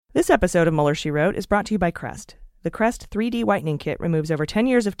This episode of Mueller, She Wrote is brought to you by Crest. The Crest 3D Whitening Kit removes over 10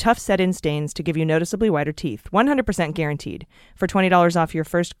 years of tough set-in stains to give you noticeably whiter teeth, 100% guaranteed. For $20 off your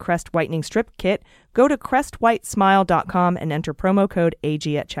first Crest Whitening Strip Kit, go to crestwhitesmile.com and enter promo code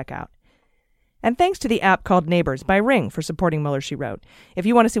AG at checkout. And thanks to the app called Neighbors by Ring for supporting Mueller, She Wrote. If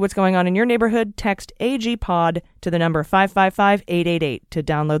you want to see what's going on in your neighborhood, text AGPOD to the number 555-888 to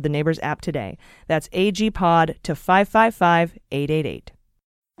download the Neighbors app today. That's AGPOD to 555-888.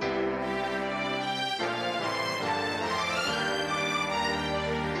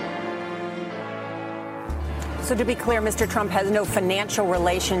 So to be clear, Mr. Trump has no financial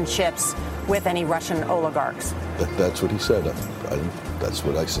relationships with any Russian oligarchs. That's what he said. That's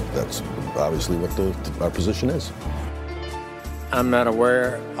what I said. That's obviously what our position is. I'm not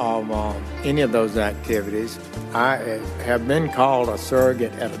aware of any of those activities. I have been called a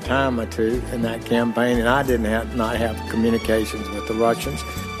surrogate at a time or two in that campaign, and I did not have communications with the Russians.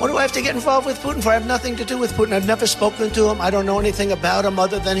 What do I have to get involved with Putin for? I have nothing to do with Putin. I've never spoken to him. I don't know anything about him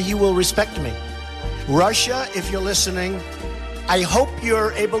other than he will respect me. Russia, if you're listening, I hope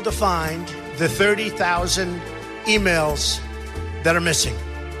you're able to find the 30,000 emails that are missing.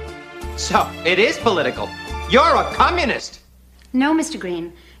 So, it is political. You're a communist. No, Mr.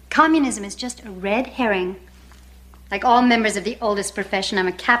 Green. Communism is just a red herring. Like all members of the oldest profession, I'm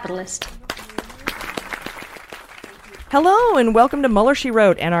a capitalist. Hello, and welcome to Mueller, She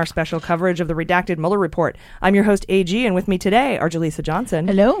Wrote, and our special coverage of the redacted Mueller report. I'm your host, AG, and with me today are Jaleesa Johnson.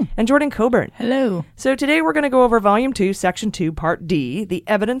 Hello. And Jordan Coburn. Hello. So today we're going to go over Volume 2, Section 2, Part D, the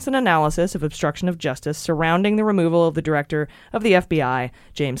evidence and analysis of obstruction of justice surrounding the removal of the director of the FBI,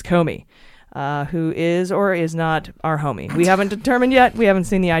 James Comey, who is or is not our homie. We haven't determined yet. We haven't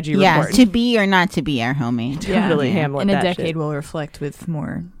seen the IG report. Yeah, to be or not to be our homie. Totally Hamlet in a that decade shit. will reflect with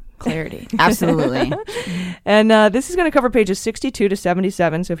more clarity. Absolutely. And this is going to cover pages 62 to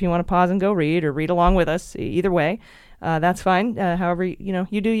 77, so if you want to pause and go read or read along with us, either way, that's fine. However,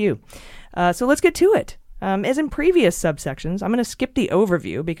 you do you. So let's get to it. As in previous subsections, I'm going to skip the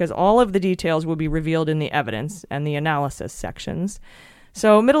overview because all of the details will be revealed in the evidence and the analysis sections.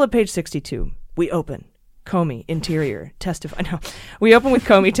 So middle of page 62, we open. Comey, Interior, testify. No, we open with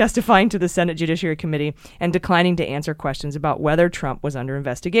Comey testifying to the Senate Judiciary Committee and declining to answer questions about whether Trump was under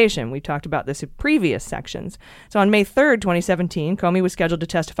investigation. We talked about this in previous sections. So on May 3rd, 2017, Comey was scheduled to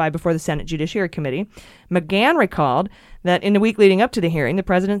testify before the Senate Judiciary Committee. McGahn recalled that in the week leading up to the hearing, the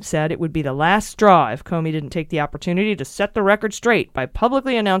president said it would be the last straw if Comey didn't take the opportunity to set the record straight by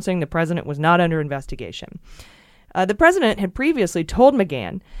publicly announcing the president was not under investigation. The president had previously told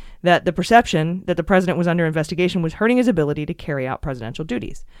McGahn that the perception that the president was under investigation was hurting his ability to carry out presidential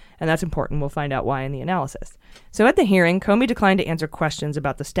duties. And that's important. We'll find out why in the analysis. So at the hearing, Comey declined to answer questions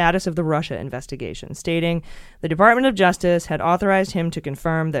about the status of the Russia investigation, stating the Department of Justice had authorized him to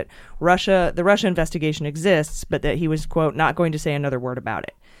confirm that the Russia investigation exists, but that he was, quote, not going to say another word about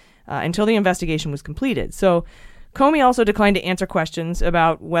it until the investigation was completed. So Comey also declined to answer questions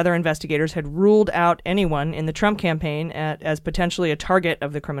about whether investigators had ruled out anyone in the Trump campaign as potentially a target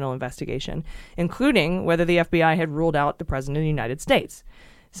of the criminal investigation, including whether the FBI had ruled out the President of the United States.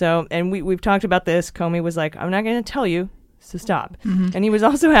 So, and we've talked about this. Comey was like, I'm not going to tell you, so stop. Mm-hmm. And he was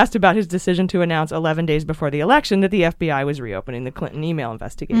also asked about his decision to announce 11 days before the election that the FBI was reopening the Clinton email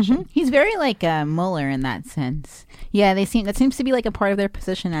investigation. Mm-hmm. He's very like Mueller in that sense. Yeah, that seems to be like a part of their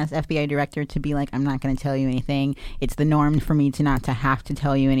position as FBI director to be like, I'm not going to tell you anything. It's the norm for me to not to have to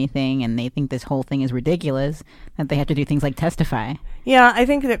tell you anything. And they think this whole thing is ridiculous that they have to do things like testify. Yeah, I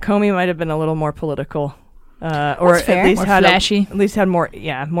think that Comey might have been a little more political. Or fair. at least more had flashy. at least had more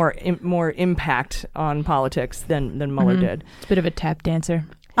impact on politics than Mueller did. It's a bit of a tap dancer.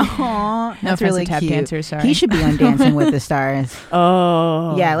 Aw, that's offense really to tap cute. dancer, sorry. He should be on Dancing with the Stars.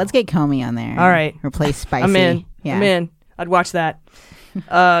 Oh, Yeah, let's get Comey on there. All right. Replace Spicy. I'm in. Yeah. I'm in. I'd watch that.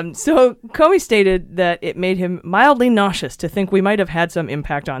 So Comey stated that it made him mildly nauseous to think we might have had some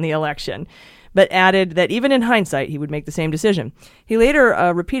impact on the election, but added that even in hindsight, he would make the same decision. He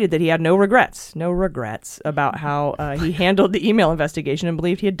later repeated that he had no regrets about how he handled the email investigation and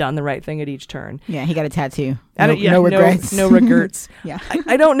believed he had done the right thing at each turn. Yeah, he got a tattoo. No regrets. No regrets. Yeah.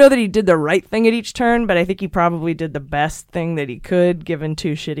 I don't know that he did the right thing at each turn, but I think he probably did the best thing that he could given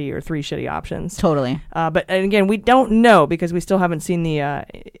 2 shitty or 3 shitty options. Totally. But and again, we don't know because we still haven't seen the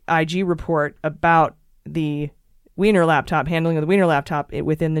IG report about the Wiener laptop, handling of the Wiener laptop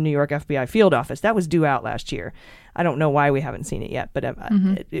within the New York FBI field office. That was due out last year. I don't know why we haven't seen it yet, but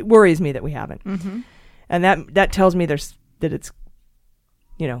it worries me that we haven't. Mm-hmm. And that tells me that it's,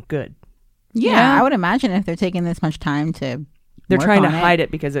 good. Yeah, I would imagine if they're taking this much time to They're work trying to on hide it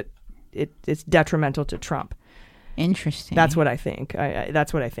because it's detrimental to Trump. Interesting. That's what I think.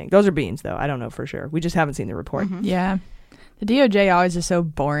 That's what I think. Those are beans, though. I don't know for sure. We just haven't seen the report. Yeah. The DOJ always is so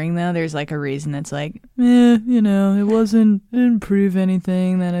boring, though. There's like a reason that's like, it didn't prove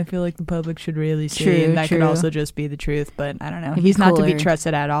anything that I feel like the public should really see. True, and that true. could also just be the truth, but I don't know. It'd be He's not to be cooler.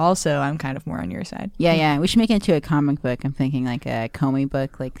 trusted at all, so I'm kind of more on your side. Yeah. We should make it into a comic book. I'm thinking like a Comey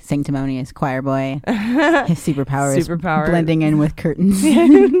book, like Sanctimonious Choir Boy. His superpower is blending in with curtains.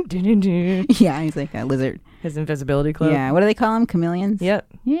 Yeah, he's like a lizard. His invisibility cloak. Yeah, what do they call them? Chameleons? Yep.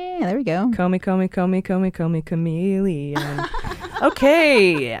 Yeah, there we go. Comey, chameleon.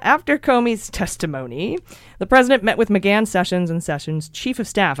 Okay, after Comey's testimony, the president met with McGahn, Sessions, and Sessions' chief of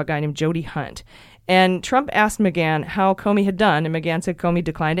staff, a guy named Jody Hunt. And Trump asked McGahn how Comey had done, and McGahn said Comey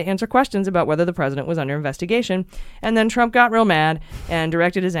declined to answer questions about whether the president was under investigation. And then Trump got real mad and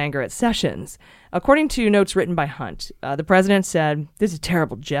directed his anger at Sessions. According to notes written by Hunt, the president said, "This is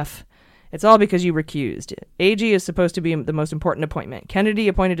terrible, Jeff. It's all because you recused. AG is supposed to be the most important appointment. Kennedy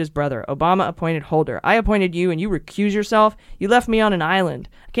appointed his brother. Obama appointed Holder. I appointed you, and you recuse yourself? You left me on an island.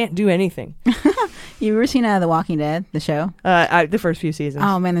 I can't do anything." You ever seen The Walking Dead, the show? The first few seasons.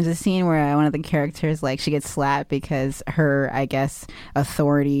 Oh, man, there's a scene where one of the characters, like, she gets slapped because her, I guess,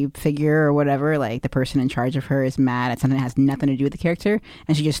 authority figure or whatever, like, the person in charge of her is mad at something that has nothing to do with the character,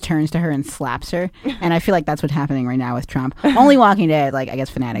 and she just turns to her and slaps her. And I feel like that's what's happening right now with Trump. Only Walking Dead, like, I guess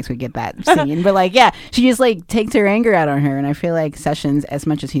fanatics would get that scene. But, like, yeah, she just, like, takes her anger out on her. And I feel like Sessions, as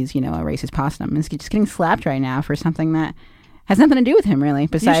much as he's, a racist possum, is just getting slapped right now for something that has nothing to do with him, really.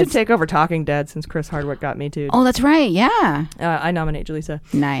 Besides, you should take over Talking Dead since Chris Hardwick got me too. Oh, that's right. Yeah. I nominate Jaleesa.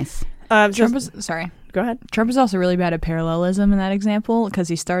 Nice. Trump was sorry. Go ahead. Trump is also really bad at parallelism in that example because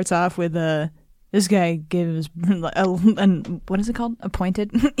he starts off with this guy gave his what is it called?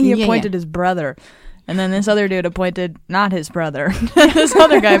 Appointed. He appointed his brother. And then this other dude appointed not his brother. This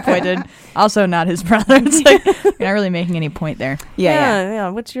other guy appointed also not his brother. It's like you're not really making any point there. Yeah.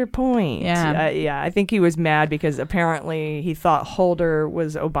 What's your point? Yeah. I think he was mad because apparently he thought Holder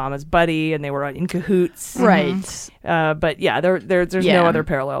was Obama's buddy and they were in cahoots. Right. But yeah, there's no other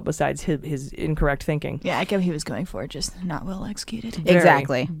parallel besides his incorrect thinking. Yeah, I get what he was going for, just not well executed.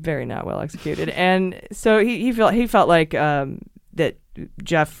 Exactly. Very not well executed. And so he felt like that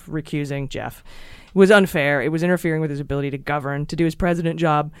Jeff recusing Jeff was unfair. It was interfering with his ability to govern, to do his president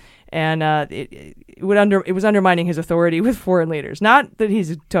job, and it was undermining his authority with foreign leaders. Not that he's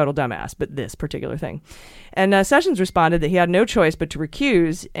a total dumbass, but this particular thing. And Sessions responded that he had no choice but to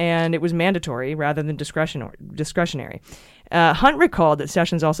recuse, and it was mandatory rather than discretionary. Hunt recalled that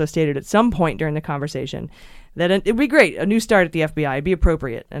Sessions also stated at some point during the conversation that it would be great, a new start at the FBI, it'd be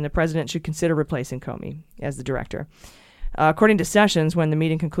appropriate, and the president should consider replacing Comey as the director. According to Sessions, when the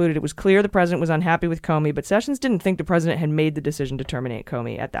meeting concluded, it was clear the president was unhappy with Comey, but Sessions didn't think the president had made the decision to terminate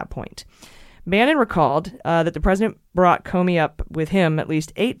Comey at that point. Bannon recalled that the president brought Comey up with him at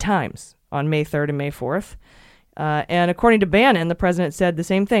least 8 times on May 3rd and May 4th. And according to Bannon, the president said the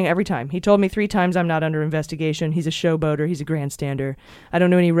same thing every time. He told me 3 times I'm not under investigation. He's a showboater. He's a grandstander. I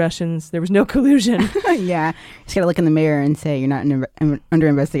don't know any Russians. There was no collusion. Yeah. Just got to look in the mirror and say you're not under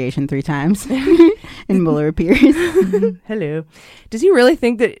investigation 3 times. And Mueller appears. Hello. Does he really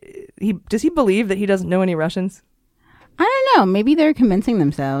think that does he believe that he doesn't know any Russians? I don't know. Maybe they're convincing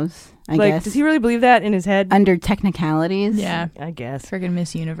themselves. I guess. Does he really believe that in his head? Under technicalities? Yeah. I guess. Friggin'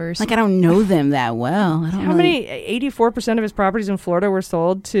 Miss Universe. Like, I don't know them that well. How many? 84% of his properties in Florida were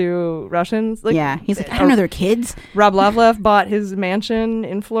sold to Russians? Yeah. He's like, I don't know their kids. Rob Loveloff bought his mansion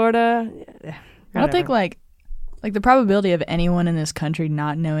in Florida. I don't think, like the probability of anyone in this country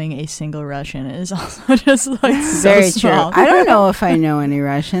not knowing a single Russian is also just like so very small. True. I don't know if I know any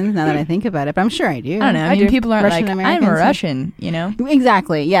Russians now that I think about it, but I'm sure I do. I don't know. I mean, people aren't Russian like, Americans. I'm a Russian, you know?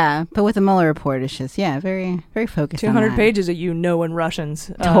 Exactly, yeah. But with the Mueller report, it's just, very, very focused 200 on pages of you knowing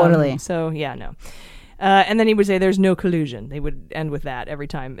Russians. Totally. So, yeah, no. And then he would say there's no collusion. They would end with that every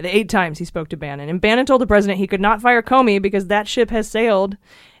time. The 8 times he spoke to Bannon. And Bannon told the president he could not fire Comey because that ship has sailed.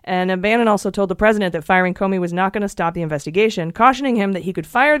 And Bannon also told the president that firing Comey was not going to stop the investigation, cautioning him that he could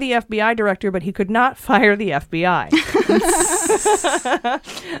fire the FBI director, but he could not fire the FBI.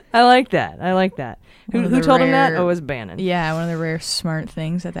 I like that. Who told him that? Oh, it was Bannon. Yeah, one of the rare smart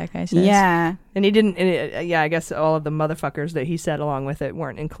things that guy says. Yeah. And he didn't, I guess all of the motherfuckers that he said along with it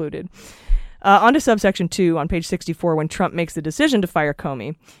weren't included. On to subsection 2 on page 64 when Trump makes the decision to fire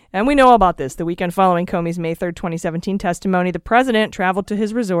Comey. And we know all about this. The weekend following Comey's May 3rd, 2017 testimony, the president traveled to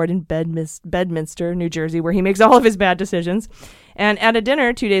his resort in Bedminster, New Jersey, where he makes all of his bad decisions. And at a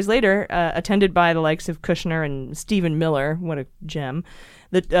dinner 2 days later, attended by the likes of Kushner and Stephen Miller, what a gem,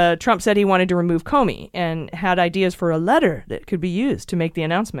 Trump said he wanted to remove Comey and had ideas for a letter that could be used to make the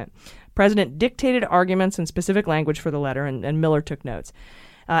announcement. president dictated arguments and specific language for the letter, and Miller took notes.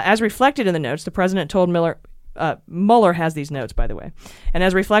 As reflected in the notes, the president told Miller... Mueller has these notes, by the way. And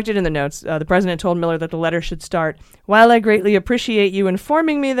as reflected in the notes, the president told Miller that the letter should start, "While I greatly appreciate you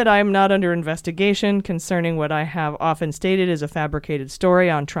informing me that I am not under investigation concerning what I have often stated is a fabricated story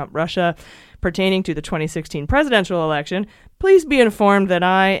on Trump-Russia pertaining to the 2016 presidential election, please be informed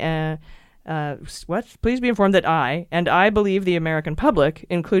that Please be informed that I, and I believe the American public,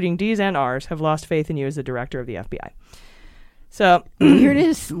 including D's and R's, have lost faith in you as the director of the FBI." So,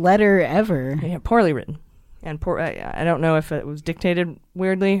 weirdest letter ever. Yeah, poorly written. And I don't know if it was dictated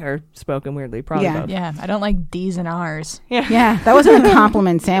weirdly or spoken weirdly. Probably both. Yeah, I don't like D's and R's. Yeah, that wasn't a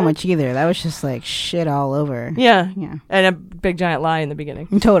compliment sandwich either. That was just like shit all over. Yeah. And a big giant lie in the beginning.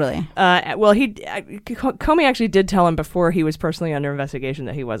 Totally. Well, Comey actually did tell him before he was personally under investigation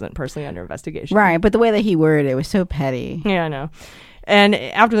that he wasn't personally under investigation. Right, but the way that he worded it was so petty. Yeah, I know. And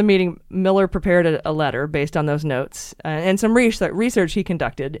after the meeting, Miller prepared a letter based on those notes and some research he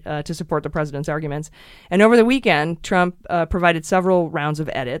conducted to support the president's arguments. And over the weekend, Trump provided several rounds of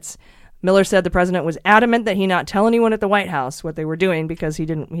edits. Miller said the president was adamant that he not tell anyone at the White House what they were doing because he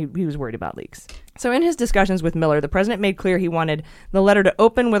was worried about leaks. So in his discussions with Miller, the president made clear he wanted the letter to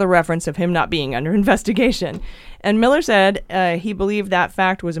open with a reference of him not being under investigation. And Miller said he believed that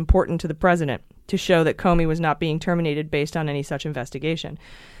fact was important to the president, to show that Comey was not being terminated based on any such investigation.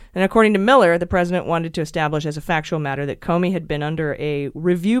 And according to Miller, the president wanted to establish as a factual matter that Comey had been under a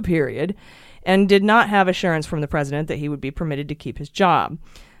review period and did not have assurance from the president that he would be permitted to keep his job.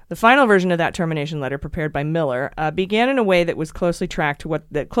 The final version of that termination letter, prepared by Miller, began in a way that was closely tracked to what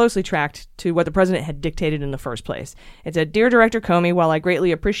the president had dictated in the first place. It said, "Dear Director Comey, while I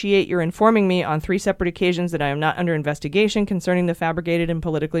greatly appreciate your informing me on 3 separate occasions that I am not under investigation concerning the fabricated and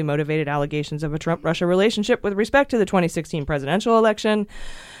politically motivated allegations of a Trump-Russia relationship with respect to the 2016 presidential election,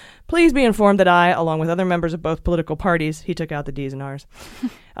 please be informed that I, along with other members of both political parties," he took out the D's and R's,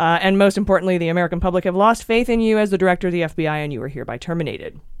 "and most importantly, the American public have lost faith in you as the director of the FBI, and you are hereby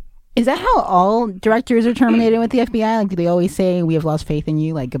terminated." Is that how all directors are terminated with the FBI? Like, do they always say, "We have lost faith in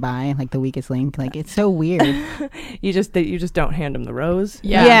you," like goodbye, like the weakest link? Like, it's so weird. You just don't hand them the rose.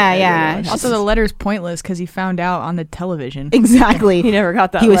 Yeah. Also, the letter's pointless because he found out on the television. Exactly. He never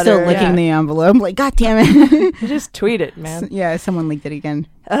got that. He was letter. still licking the envelope. Like, God damn it! Just tweet it, man. Yeah, someone leaked it again.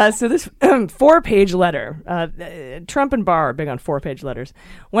 So this 4-page letter, Trump and Barr are big on 4-page letters,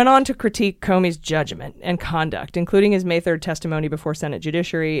 went on to critique Comey's judgment and conduct, including his May 3rd testimony before Senate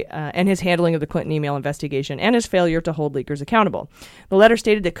Judiciary and his handling of the Clinton email investigation and his failure to hold leakers accountable. The letter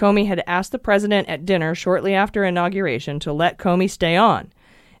stated that Comey had asked the president at dinner shortly after inauguration to let Comey stay on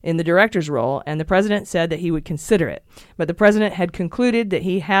in the director's role, and the president said that he would consider it. But the president had concluded that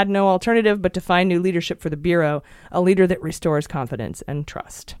he had no alternative but to find new leadership for the Bureau, a leader that restores confidence and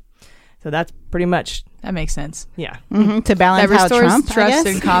trust. So that's pretty much... That makes sense. Yeah. Mm-hmm. To balance that restores Trump, trust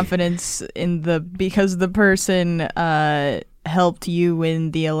and confidence because the person helped you win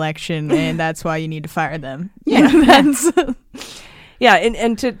the election, and that's why you need to fire them. Yeah. Yeah,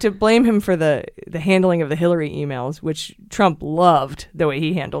 and to blame him for the handling of the Hillary emails, which Trump loved the way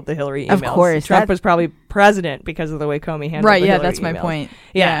he handled the Hillary emails. Of course. Trump was probably president because of the way Comey handled the Hillary that's emails. my point.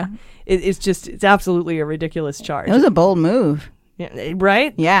 Yeah. It's absolutely a ridiculous charge. It was a bold move. Yeah,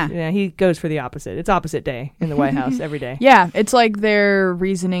 right? Yeah. He goes for the opposite. It's opposite day in the White House every day. Yeah, it's like their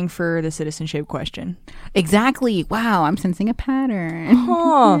reasoning for the citizenship question. Exactly. Wow, I'm sensing a pattern.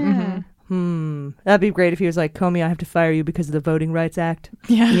 Huh. Yeah. That'd be great if he was like, "Comey, I have to fire you because of the Voting Rights Act."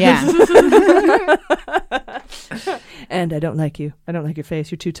 Yeah. And I don't like you. I don't like your face.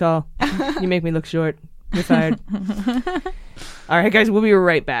 You're too tall. You make me look short. You're fired. All right, guys, we'll be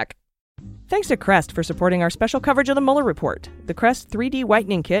right back. Thanks to Crest for supporting our special coverage of the Mueller Report. The Crest 3D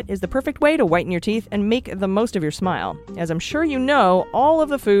Whitening Kit is the perfect way to whiten your teeth and make the most of your smile. As I'm sure you know, all of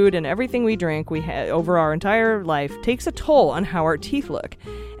the food and everything we drink over our entire life takes a toll on how our teeth look.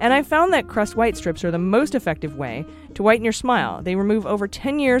 And I found that Crest White Strips are the most effective way to whiten your smile. They remove over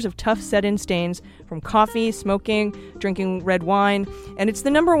 10 years of tough set-in stains from coffee, smoking, drinking red wine, and it's the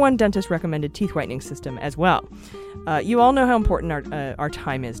 #1 dentist-recommended teeth whitening system as well. You all know how important our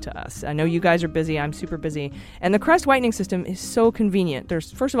time is to us. I know you guys are busy. I'm super busy. And the Crest whitening system is so convenient.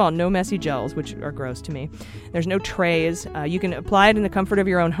 There's, first of all, no messy gels, which are gross to me. There's no trays. You can apply it in the comfort of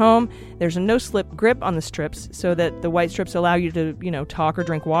your own home. There's a no-slip grip on the strips so that the white strips allow you to, talk or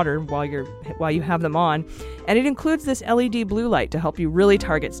drink water while you have them on. And it includes this LED blue light to help you really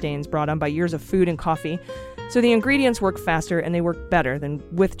target stains brought on by years of food and coffee. So the ingredients work faster and they work better than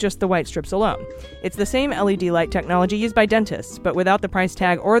with just the white strips alone. It's the same LED light technology used by dentists, but without the price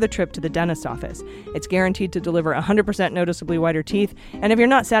tag or the trip to the dentist's office. It's guaranteed to deliver 100% noticeably whiter teeth, and if you're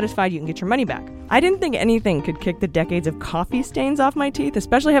not satisfied, you can get your money back. I didn't think anything could kick the decades of coffee stains off my teeth,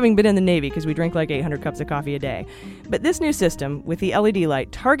 especially having been in the Navy because we drink like 800 cups of coffee a day. But this new system with the LED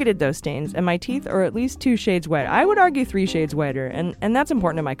light targeted those stains, and my teeth are at least 2 shades white. I would argue 3 shades whiter, and that's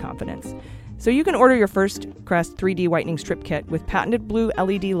important to my confidence. So you can order your first Crest 3D whitening strip kit with patented blue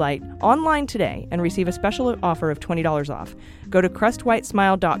LED light online today and receive a special offer of $20 off. Go to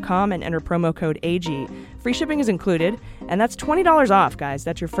crestwhitesmile.com and enter promo code AG. Free shipping is included, and that's $20 off, guys.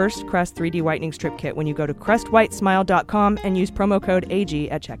 That's your first Crest 3D whitening strip kit when you go to crestwhitesmile.com and use promo code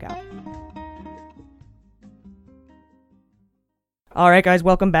AG at checkout. All right, guys,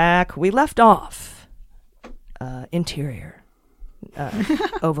 welcome back. We left off interior.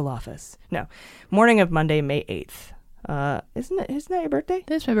 Oval Office. No. Morning of Monday, May 8th. Isn't that your birthday?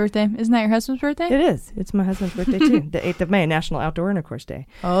 It's my birthday. Isn't that your husband's birthday? It is. It's my husband's birthday, too. The 8th of May, National Outdoor Intercourse Day.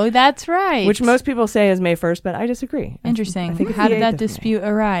 Oh, that's right. Which most people say is May 1st, but I disagree. Interesting. I think How did that dispute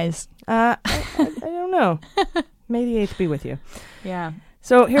arise? I don't know. May the 8th be with you. Yeah.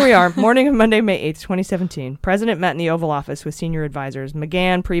 So here we are, morning of Monday, May 8th, 2017. President met in the Oval Office with senior advisors,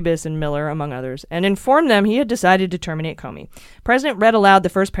 McGahn, Priebus, and Miller, among others, and informed them he had decided to terminate Comey. President read aloud the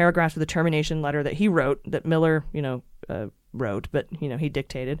first paragraph of the termination letter that he wrote, that Miller, wrote, but, he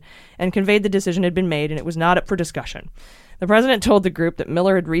dictated, and conveyed the decision had been made and it was not up for discussion. The president told the group that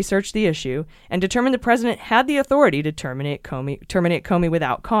Miller had researched the issue and determined the president had the authority to terminate Comey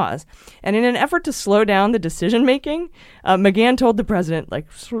without cause. And in an effort to slow down the decision-making, McGahn told the president,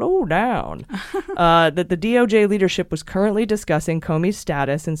 slow down, that the DOJ leadership was currently discussing Comey's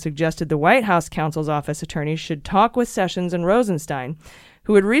status and suggested the White House counsel's office attorneys should talk with Sessions and Rosenstein,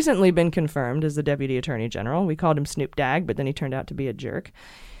 who had recently been confirmed as the Deputy Attorney General. We called him Snoop Dagg, but then he turned out to be a jerk.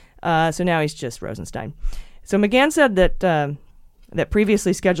 So now he's just Rosenstein. So McGahn said that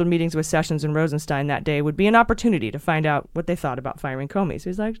previously scheduled meetings with Sessions and Rosenstein that day would be an opportunity to find out what they thought about firing Comey.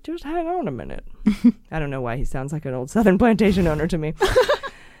 So he's like, just hang on a minute. I don't know why he sounds like an old Southern plantation owner to me.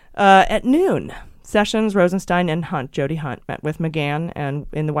 At noon, Sessions, Rosenstein, and Jody Hunt, met with McGahn and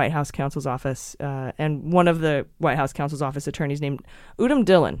in the White House counsel's office, and one of the White House counsel's office attorneys named Udom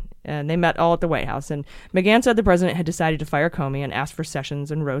Dillon, and they met all at the White House. And McGahn said the president had decided to fire Comey and asked for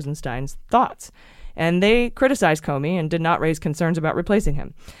Sessions and Rosenstein's thoughts. And they criticized Comey and did not raise concerns about replacing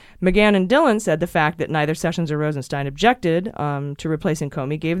him. McGahn and Dillon said the fact that neither Sessions or Rosenstein objected to replacing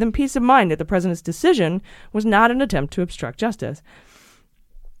Comey gave them peace of mind that the president's decision was not an attempt to obstruct justice.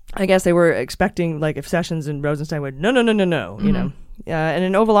 I guess they were expecting, if Sessions and Rosenstein would, no, and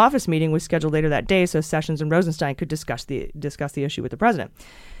an Oval Office meeting was scheduled later that day so Sessions and Rosenstein could discuss the issue with the president.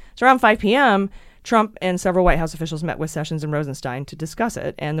 So around 5 p.m., Trump and several White House officials met with Sessions and Rosenstein to discuss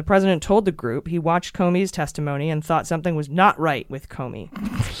it, and the president told the group he watched Comey's testimony and thought something was not right with Comey.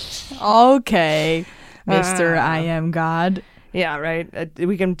 Okay, Mr. I am God. Yeah, right.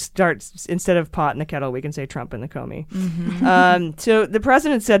 We can start, instead of pot in the kettle, we can say Trump in the Comey. Mm-hmm. So the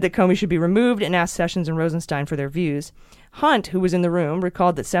president said that Comey should be removed and asked Sessions and Rosenstein for their views. Hunt, who was in the room,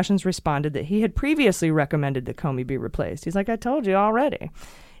 recalled that Sessions responded that he had previously recommended that Comey be replaced. He's like, I told you already.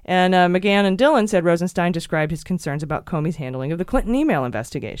 And McGahn and Dillon said Rosenstein described his concerns about Comey's handling of the Clinton email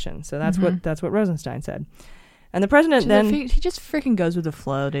investigation. So that's what Rosenstein said. And the president he just freaking goes with the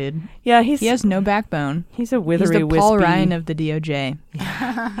flow, dude. Yeah, he has no backbone. He's a withery, He's the Paul Ryan of the DOJ.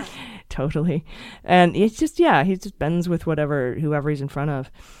 Totally. And he just bends with whoever he's in front of.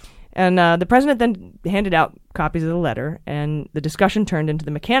 And the president then handed out copies of the letter, and the discussion turned into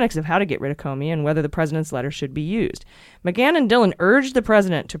the mechanics of how to get rid of Comey and whether the president's letter should be used. McGahn and Dillon urged the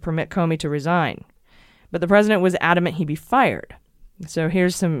president to permit Comey to resign, but the president was adamant he be fired. So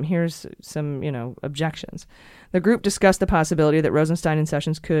here's some objections. The group discussed the possibility that Rosenstein and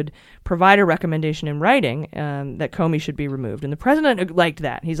Sessions could provide a recommendation in writing that Comey should be removed, and the president liked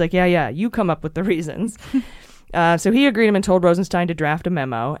that. He's like, yeah, you come up with the reasons. So he agreed and told Rosenstein to draft a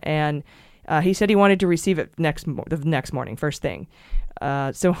memo, and he said he wanted to receive it the next morning, first thing.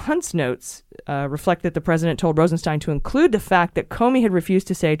 So Hunt's notes reflect that the president told Rosenstein to include the fact that Comey had refused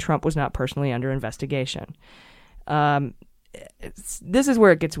to say Trump was not personally under investigation. This is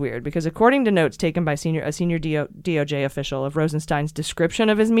where it gets weird, because according to notes taken by a senior DOJ official of Rosenstein's description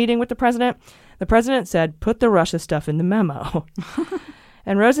of his meeting with the president said, put the Russia stuff in the memo.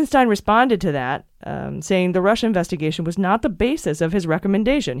 And Rosenstein responded to that, saying the Russia investigation was not the basis of his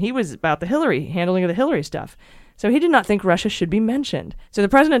recommendation. He was about the handling of the Hillary stuff. So he did not think Russia should be mentioned. So the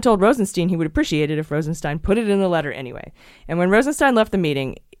president told Rosenstein he would appreciate it if Rosenstein put it in the letter anyway. And when Rosenstein left the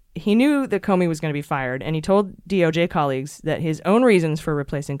meeting, he knew that Comey was going to be fired, and he told DOJ colleagues that his own reasons for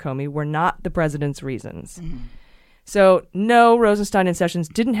replacing Comey were not the president's reasons. Mm-hmm. So, no, Rosenstein and Sessions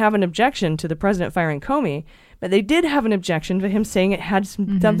didn't have an objection to the president firing Comey, but they did have an objection to him saying it had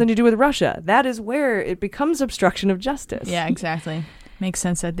something to do with Russia. That is where it becomes obstruction of justice. Yeah, exactly. Makes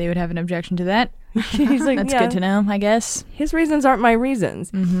sense that they would have an objection to that. He's like, that's good to know, I guess. His reasons aren't my reasons.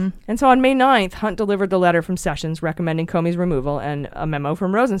 Mm-hmm. And so on May 9th, Hunt delivered the letter from Sessions recommending Comey's removal and a memo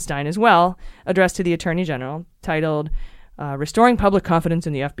from Rosenstein as well, addressed to the Attorney General, titled Restoring Public Confidence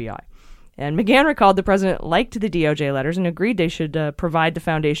in the FBI. And McGahn recalled the president liked the DOJ letters and agreed they should provide the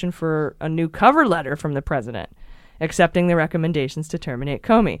foundation for a new cover letter from the president, accepting the recommendations to terminate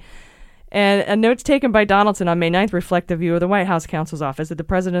Comey. And notes taken by Donaldson on May 9th reflect the view of the White House counsel's office that the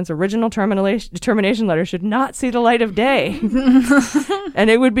president's original termination letter should not see the light of day. And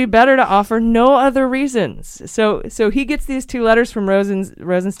it would be better to offer no other reasons. So he gets these two letters from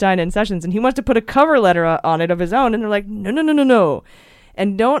Rosenstein and Sessions, and he wants to put a cover letter on it of his own. And they're like, no.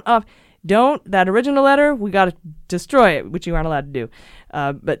 And don't that original letter, we got to destroy it, which you aren't allowed to do.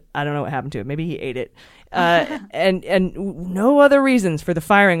 But I don't know what happened to it. Maybe he ate it. And no other reasons for the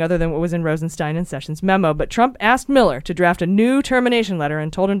firing other than what was in Rosenstein and Sessions' memo. But Trump asked Miller to draft a new termination letter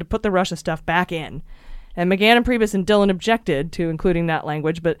and told him to put the Russia stuff back in. And McGahn and Priebus and Dillon objected to including that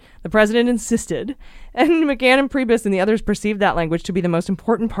language, but the president insisted. And McGahn and Priebus and the others perceived that language to be the most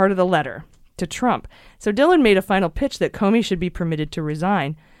important part of the letter to Trump. So Dillon made a final pitch that Comey should be permitted to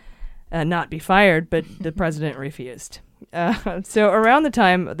resign, not be fired, but the president refused. So around the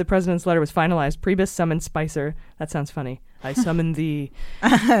time the president's letter was finalized, Priebus summoned Spicer. That sounds funny. I summoned the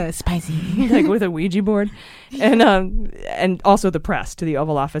spicy, like with a Ouija board, and also the press to the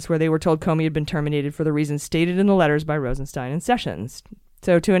Oval Office, where they were told Comey had been terminated for the reasons stated in the letters by Rosenstein and Sessions.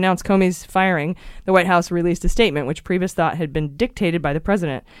 So to announce Comey's firing, the White House released a statement which Priebus thought had been dictated by the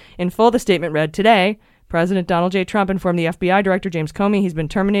president. In full, the statement read, "Today, President Donald J. Trump informed the FBI Director James Comey he's been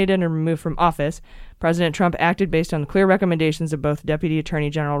terminated and removed from office. President Trump acted based on the clear recommendations of both Deputy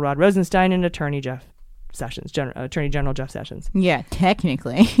Attorney General Rod Rosenstein and Attorney General Jeff Sessions." Yeah,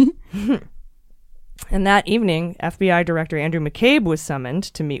 technically. And that evening, FBI Director Andrew McCabe was summoned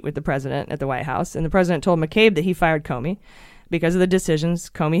to meet with the president at the White House, and the president told McCabe that he fired Comey because of the decisions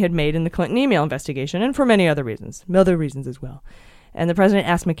Comey had made in the Clinton email investigation and for many other reasons as well. And the president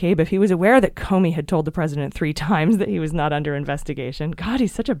asked McCabe if he was aware that Comey had told the president 3 times that he was not under investigation. God,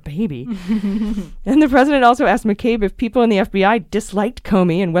 he's such a baby. And the president also asked McCabe if people in the FBI disliked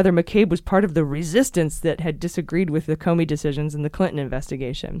Comey and whether McCabe was part of the resistance that had disagreed with the Comey decisions in the Clinton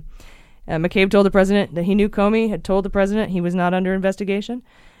investigation. McCabe told the president that he knew Comey had told the president he was not under investigation,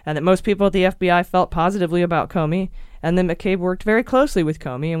 and that most people at the FBI felt positively about Comey, and that McCabe worked very closely with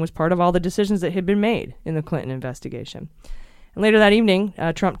Comey and was part of all the decisions that had been made in the Clinton investigation. And later that evening,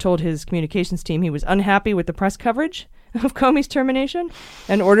 Trump told his communications team he was unhappy with the press coverage of Comey's termination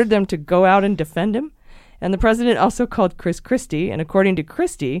and ordered them to go out and defend him. And the president also called Chris Christie, and according to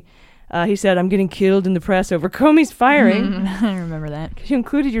Christie, he said, "I'm getting killed in the press over Comey's firing." I remember that. You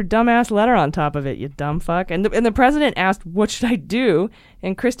included your dumbass letter on top of it, you dumb fuck. And the president asked, "What should I do?"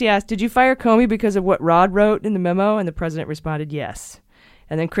 And Christie asked, "Did you fire Comey because of what Rod wrote in the memo?" And the president responded, "Yes."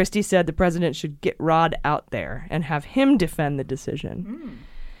 And then Christie said the president should get Rod out there and have him defend the decision.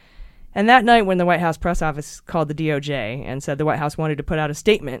 And that night, when the White House press office called the DOJ and said the White House wanted to put out a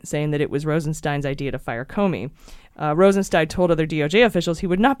statement saying that it was Rosenstein's idea to fire Comey, Rosenstein told other DOJ officials he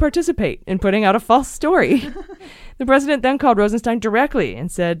would not participate in putting out a false story. The president then called Rosenstein directly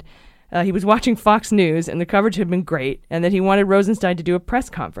and said he was watching Fox News and the coverage had been great and that he wanted Rosenstein to do a press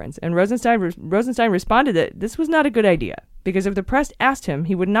conference. And Rosenstein responded that this was not a good idea because if the press asked him,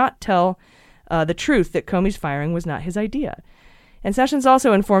 he would not tell the truth that Comey's firing was not his idea. And Sessions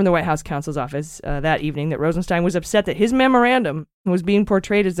also informed the White House counsel's office that evening that Rosenstein was upset that his memorandum was being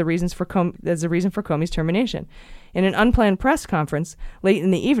portrayed as the reason for Comey's termination. In an unplanned press conference late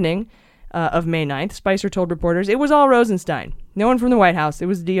in the evening of May 9th, Spicer told reporters it was all Rosenstein. No one from the White House. It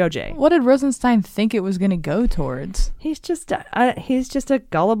was the DOJ. What did Rosenstein think it was going to go towards? He's just a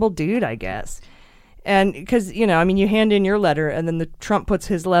gullible dude, I guess. And because, you hand in your letter and then the Trump puts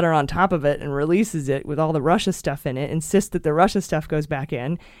his letter on top of it and releases it with all the Russia stuff in it, insists that the Russia stuff goes back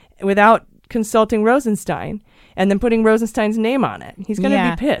in without consulting Rosenstein and then putting Rosenstein's name on it. He's going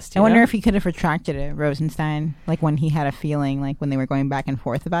to be pissed. I wonder if he could have retracted it, Rosenstein, like when he had a feeling, like when they were going back and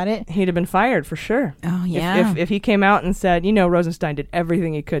forth about it. He'd have been fired for sure. Oh, yeah. If he came out and said, Rosenstein did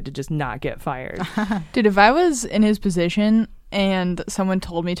everything he could to just not get fired. Dude, if I was in his position, and someone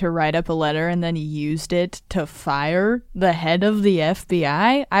told me to write up a letter and then used it to fire the head of the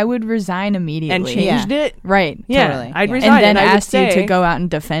FBI, I would resign immediately. And changed it? Right. Yeah, Totally. I'd resign. And then I would asked you say- to go out and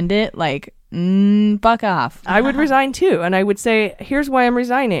defend it. Like, fuck off. I would resign too, and I would say, here's why I'm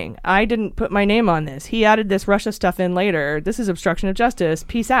resigning. I didn't put my name on this. He added this Russia stuff in later. This is obstruction of justice.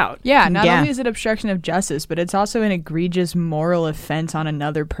 Peace out. Yeah, not Yeah. only is it obstruction of justice, but it's also an egregious moral offense on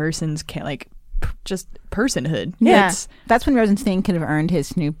another person's just personhood. Yeah. It's- That's when Rosenstein could have earned his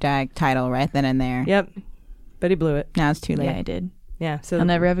Snoop Dogg title right then and there. Yep. But he blew it. Now it's too late. yeah, I did. Yeah. So I'll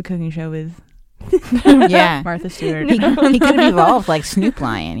never have a cooking show with Yeah. Martha Stewart. He could have evolved like Snoop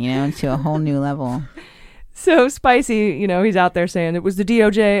Lion, into a whole new level. So Spicy, he's out there saying it was the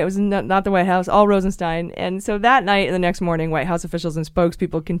DOJ, it was not the White House, all Rosenstein. And so that night and the next morning, White House officials and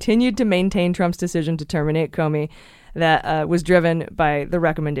spokespeople continued to maintain Trump's decision to terminate Comey that was driven by the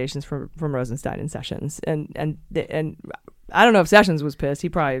recommendations from Rosenstein and Sessions. And I don't know if Sessions was pissed. He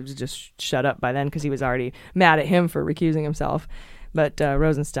probably was just shut up by then because he was already mad at him for recusing himself. But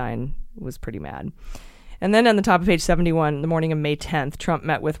Rosenstein was pretty mad. And then on the top of page 71, the morning of May 10th, Trump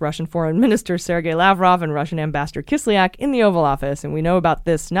met with Russian Foreign Minister Sergei Lavrov and Russian Ambassador Kislyak in the Oval Office. And we know about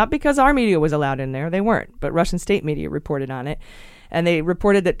this not because our media was allowed in there. They weren't. But Russian state media reported on it. And they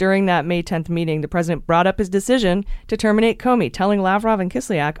reported that during that May 10th meeting, the president brought up his decision to terminate Comey, telling Lavrov and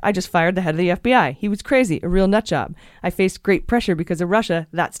Kislyak, I just fired the head of the FBI. He was crazy, a real nut job. I faced great pressure because of Russia.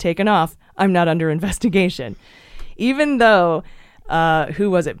 That's taken off. I'm not under investigation. Even though... who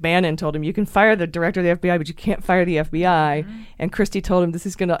was it? Bannon told him, you can fire the director of the FBI, but you can't fire the FBI. Mm-hmm. And Christie told him this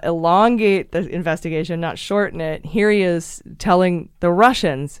is going to elongate the investigation, not shorten it. Here he is telling the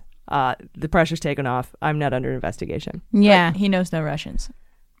Russians, the pressure's taken off. I'm not under investigation. Yeah. But he knows no Russians.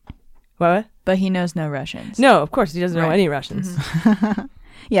 What? But he knows no Russians. No, of course. He doesn't know any Russians. Mm-hmm.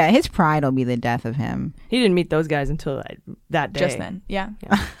 Yeah, his pride will be the death of him. He didn't meet those guys until that day. Just then. Yeah.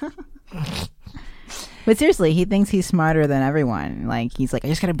 But seriously, he thinks he's smarter than everyone. Like, he's like, I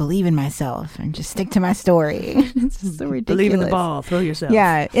just got to believe in myself and just stick to my story. It's just so ridiculous. Believe in the ball. Throw yourself.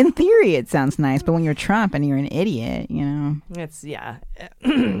 Yeah, in theory, it sounds nice. But when you're Trump and you're an idiot, It's, yeah.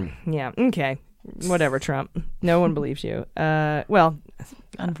 Yeah, okay. Whatever, Trump. No one believes you. Well,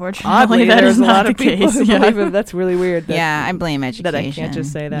 unfortunately, oddly, that there's is a not lot the of people case. who believe him. That's really weird. Yeah, I blame education. That I can't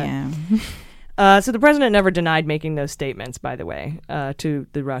just say that. Yeah. So the president never denied making those statements, by the way, to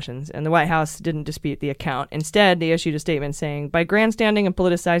the Russians, and the White House didn't dispute the account. Instead, they issued a statement saying, by grandstanding and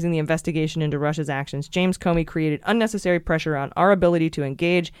politicizing the investigation into Russia's actions, James Comey created unnecessary pressure on our ability to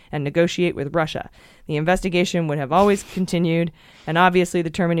engage and negotiate with Russia. The investigation would have always continued, and obviously the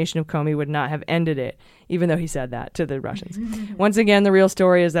termination of Comey would not have ended it, even though he said that to the Russians. Once again, the real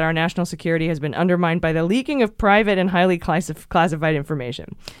story is that our national security has been undermined by the leaking of private and highly classified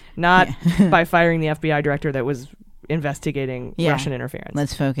information, not by firing the FBI director that was investigating Russian interference.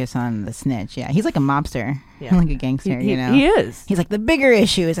 Let's focus on the snitch. Yeah, he's like a mobster, Yeah. like a gangster. He is. He's like, the bigger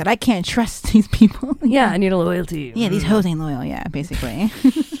issue is that I can't trust these people. Yeah, I need a loyalty. Yeah, these hoes ain't loyal. Yeah, basically.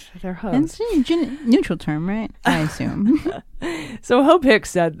 They're It's hoes. a neutral term, right? I assume. So Hope Hicks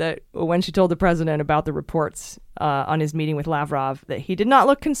said that when she told the president about the reports on his meeting with Lavrov, that he did not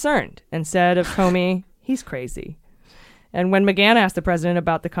look concerned and said of Comey, he's crazy. And when McGahn asked the president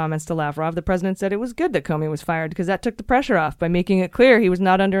about the comments to Lavrov, the president said it was good that Comey was fired because that took the pressure off by making it clear he was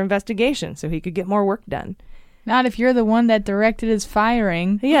not under investigation so he could get more work done. Not if you're the one that directed his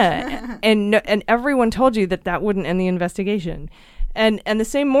firing. Yeah, and everyone told you that wouldn't end the investigation. And the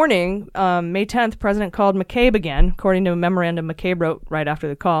same morning, May 10th, President called McCabe again, according to a memorandum McCabe wrote right after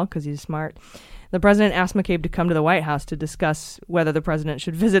the call, because he's smart. The president asked McCabe to come to the White House to discuss whether the president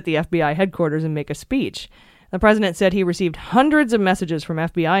should visit the FBI headquarters and make a speech. The president said he received hundreds of messages from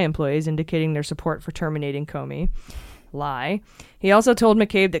FBI employees indicating their support for terminating Comey. Lie. He also told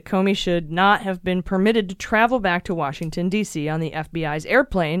McCabe that Comey should not have been permitted to travel back to Washington, D.C. on the FBI's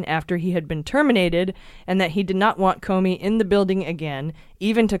airplane after he had been terminated, and that he did not want Comey in the building again,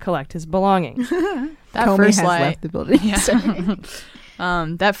 even to collect his belongings. That Comey first has lie. left the building.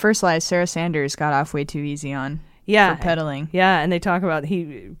 Yeah. That first lie Sarah Sanders got off way too easy on. Yeah, for peddling. Yeah, and they talk about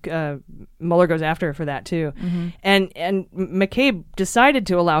Mueller goes after her for that too. Mm-hmm. And McCabe decided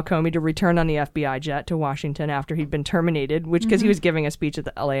to allow Comey to return on the FBI jet to Washington after he'd been terminated, which because he was giving a speech at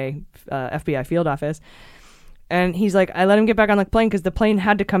the LA FBI field office. And he's like, I let him get back on the plane because the plane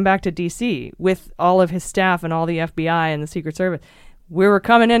had to come back to D.C. with all of his staff and all the FBI and the Secret Service. We were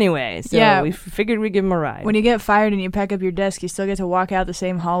coming anyway, so we figured we'd give him a ride. When you get fired and you pack up your desk, you still get to walk out the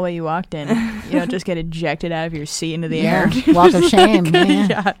same hallway you walked in. You don't just get ejected out of your seat into the air. Walk of shame.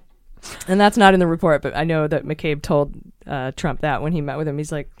 Yeah. And that's not in the report, but I know that McCabe told Trump that when he met with him.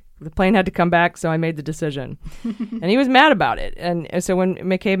 He's like, The plane had to come back, so I made the decision. And he was mad about it. And so when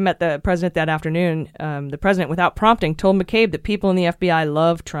McCabe met the president that afternoon, the president, without prompting, told McCabe that people in the FBI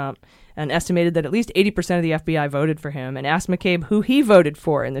love Trump and estimated that at least 80% of the FBI voted for him, and asked McCabe who he voted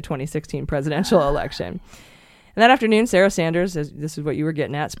for in the 2016 presidential election. And that afternoon, Sarah Sanders, this is what you were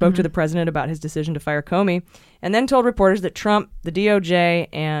getting at, spoke to the president about his decision to fire Comey, and then told reporters that Trump, the DOJ,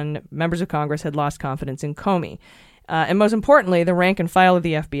 and members of Congress had lost confidence in Comey. And most importantly, the rank and file of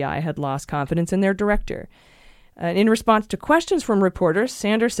the FBI had lost confidence in their director. In response to questions from reporters,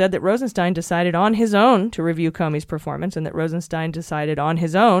 Sanders said that Rosenstein decided on his own to review Comey's performance, and that Rosenstein decided on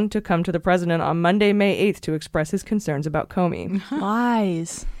his own to come to the president on Monday, May 8th, to express his concerns about Comey.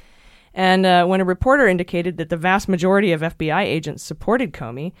 Lies. And when a reporter indicated that the vast majority of FBI agents supported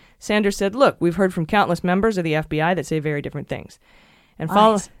Comey, Sanders said, "Look, we've heard from countless members of the FBI that say very different things." And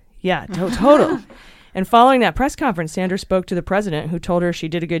total. And following that press conference, Sanders spoke to the president, who told her she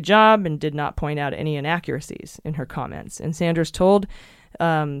did a good job and did not point out any inaccuracies in her comments. And Sanders told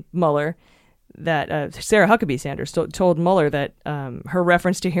Mueller that Sarah Huckabee Sanders told Mueller that her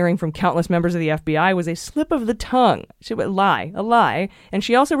reference to hearing from countless members of the FBI was a slip of the tongue. She would lie, a lie. And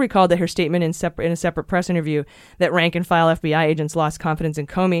she also recalled that her statement in a separate press interview that rank and file FBI agents lost confidence in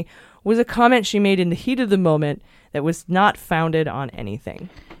Comey was a comment she made in the heat of the moment that was not founded on anything.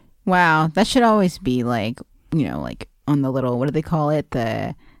 Wow, that should always be like, you know, like on the little, what do they call it?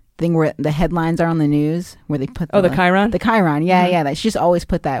 The thing where the headlines are on the news, where they put the Chiron? The Chiron, yeah, yeah. That she just always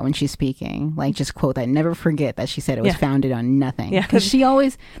put that when she's speaking. Like, just quote that. Never forget that she said it was founded on nothing. Yeah. Because she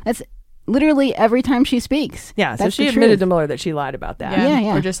always, that's literally every time she speaks. Yeah, so she admitted to Mueller that she lied about that.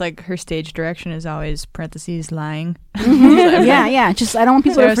 Yeah. Or just like her stage direction is always parentheses lying. Yeah. Just, I don't want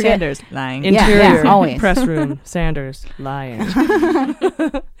people to forget. Sanders lying. Interior, always. Press room, Sanders lying.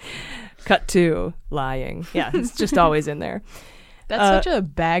 Cut to lying. Yeah, it's just always in there. That's such a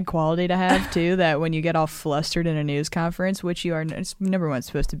bad quality to have, too, that when you get all flustered in a news conference, which you are number one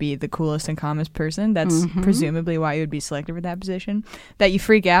supposed to be the coolest and calmest person, that's presumably why you would be selected for that position, that you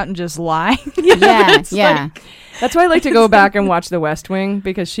freak out and just lie. Yeah. That's why I like to go back and watch The West Wing,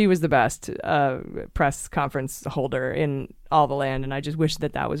 because she was the best press conference holder in all the land, and I just wish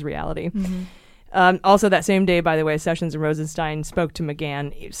that was reality. Also that same day, by the way, Sessions and Rosenstein spoke to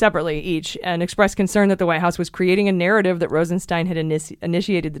McGahn separately each and expressed concern that the White House was creating a narrative that Rosenstein had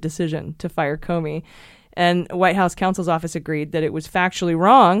initiated the decision to fire Comey. And White House counsel's office agreed that it was factually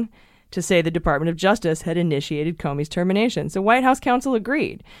wrong to say the Department of Justice had initiated Comey's termination. So White House counsel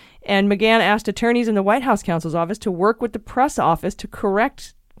agreed. And McGahn asked attorneys in the White House counsel's office to work with the press office to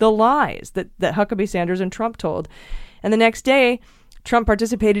correct the lies that Huckabee Sanders and Trump told. And the next day, Trump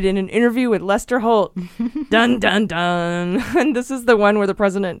participated in an interview with Lester Holt. Dun, dun, dun. And this is the one where the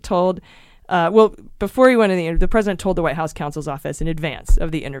president told, before he went in the interview, the president told the White House counsel's office in advance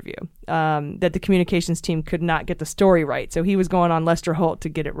of the interview that the communications team could not get the story right. So he was going on Lester Holt to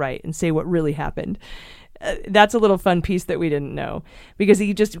get it right and say what really happened. That's a little fun piece that we didn't know, because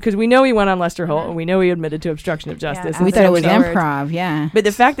we know he went on Lester Holt and we know he admitted to obstruction of justice. We thought it was improv, yeah. But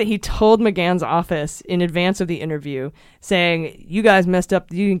the fact that he told McGahn's office in advance of the interview saying, "You guys messed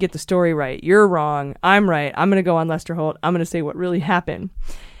up, you didn't get the story right, you're wrong, I'm right, I'm going to go on Lester Holt, I'm going to say what really happened."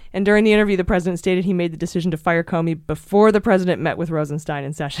 And during the interview, the president stated he made the decision to fire Comey before the president met with Rosenstein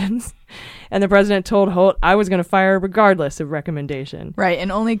and Sessions. And the president told Holt, "I was going to fire regardless of recommendation." Right,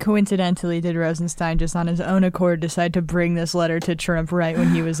 and only coincidentally did Rosenstein just on his own accord decide to bring this letter to Trump right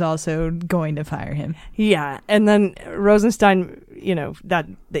when he was also going to fire him. Yeah, and then Rosenstein,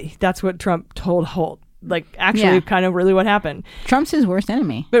 that's what Trump told Holt. Kind of really what happened. Trump's his worst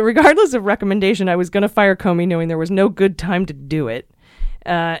enemy. But regardless of recommendation, I was going to fire Comey knowing there was no good time to do it.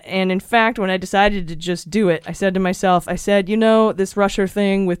 And in fact, when I decided to just do it, I said to myself, this Russia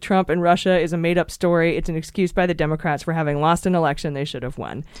thing with Trump and Russia is a made-up story. It's an excuse by the Democrats for having lost an election they should have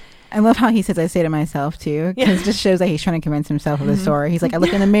won. I love how he says, "I say to myself," too, because it just shows that he's trying to convince himself of the story. He's like, "I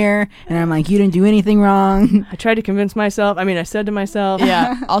look in the mirror and I'm like, you didn't do anything wrong." I tried to convince myself. I said to myself.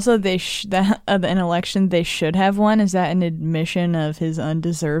 Yeah. Also, an election they should have won. Is that an admission of his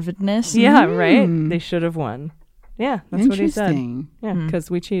undeservedness? Yeah, right. They should have won. Yeah, that's what he said. Yeah,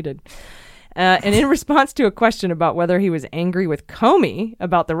 because we cheated. And in response to a question about whether he was angry with Comey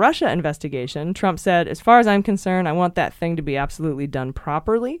about the Russia investigation, Trump said, "As far as I'm concerned, I want that thing to be absolutely done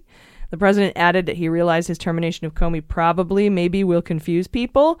properly." The president added that he realized his termination of Comey maybe will confuse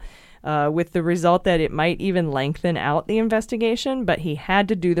people, with the result that it might even lengthen out the investigation, but he had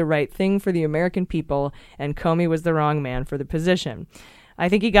to do the right thing for the American people, and Comey was the wrong man for the position. I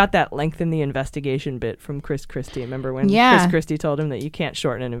think he got that lengthen the investigation bit from Chris Christie. Remember when Yeah. Chris Christie told him that you can't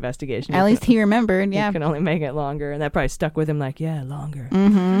shorten an investigation? At least he remembered, yeah. You can only make it longer. And that probably stuck with him like, yeah, longer.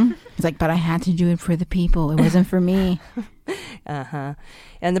 Mm-hmm. He's like, but I had to do it for the people. It wasn't for me. Uh-huh.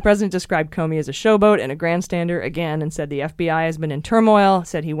 And the president described Comey as a showboat and a grandstander again and said the FBI has been in turmoil,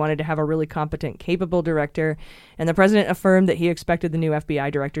 said he wanted to have a really competent, capable director. And the president affirmed that he expected the new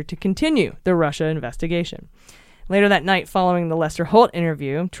FBI director to continue the Russia investigation. Later that night, following the Lester Holt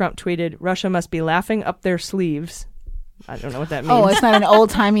interview, Trump tweeted, "Russia must be laughing up their sleeves." I don't know what that means. Oh, it's not an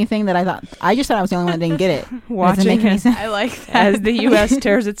old-timey thing that I just thought I was the only one that didn't get it. Watching make any sense. I like that. as the U.S.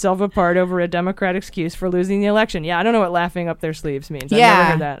 tears itself apart over a Democrat excuse for losing the election. Yeah, I don't know what laughing up their sleeves means. I've never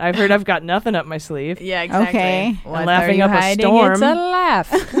heard that. I've heard I've got nothing up my sleeve. Yeah, exactly. Okay. What laughing are you up a hiding? storm. It's a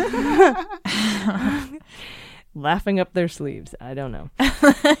laugh. Laughing up their sleeves. I don't know.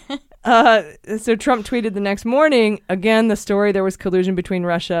 So Trump tweeted the next morning, again, the story there was collusion between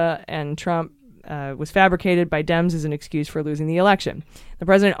Russia and Trump was fabricated by Dems as an excuse for losing the election. The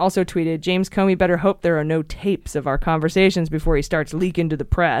president also tweeted, "James Comey better hope there are no tapes of our conversations before he starts leaking to the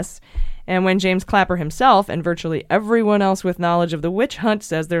press." And when James Clapper himself and virtually everyone else with knowledge of the witch hunt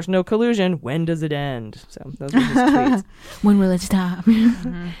says there's no collusion, when does it end? So those were his tweets. When will it stop?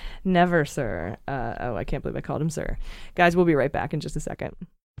 Never, sir. I can't believe I called him sir. Guys, we'll be right back in just a second.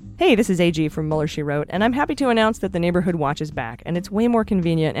 Hey, this is AG from Mueller, She Wrote, and I'm happy to announce that the Neighborhood Watch is back, and it's way more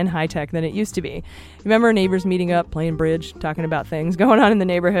convenient and high-tech than it used to be. Remember neighbors meeting up, playing bridge, talking about things going on in the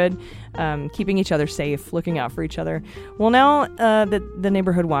neighborhood, keeping each other safe, looking out for each other? Well, now the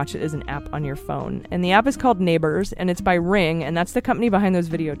Neighborhood Watch is an app on your phone, and the app is called Neighbors, and it's by Ring, and that's the company behind those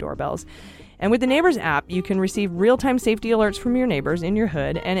video doorbells. And with the Neighbors app, you can receive real-time safety alerts from your neighbors in your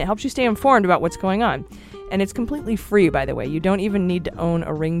hood, and it helps you stay informed about what's going on. And it's completely free, by the way. You don't even need to own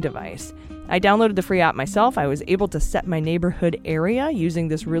a Ring device. I downloaded the free app myself. I was able to set my neighborhood area using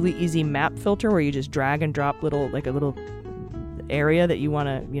this really easy map filter where you just drag and drop a little area that you want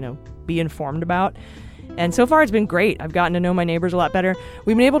to, be informed about. And so far, it's been great. I've gotten to know my neighbors a lot better.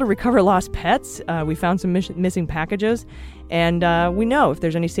 We've been able to recover lost pets. We found some missing packages. And we know if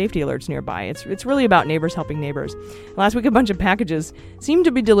there's any safety alerts nearby. It's really about neighbors helping neighbors. Last week, a bunch of packages seemed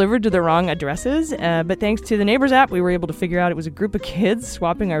to be delivered to the wrong addresses. But thanks to the Neighbors app, we were able to figure out it was a group of kids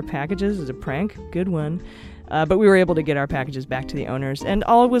swapping our packages. It was a prank. Good one. But we were able to get our packages back to the owners, and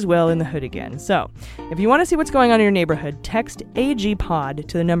all was well in the hood again. So, if you want to see what's going on in your neighborhood, text AGPOD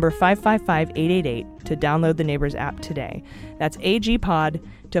to the number 555-888 to download the Neighbors app today. That's AGPOD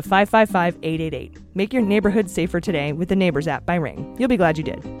to 555-888. Make your neighborhood safer today with the Neighbors app by Ring. You'll be glad you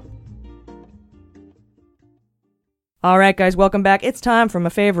did. All right, guys, welcome back. It's time for my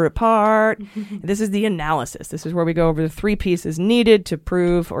favorite part. This is the analysis. This is where we go over the 3 pieces needed to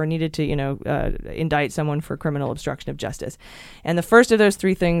prove or needed to, indict someone for criminal obstruction of justice. And the first of those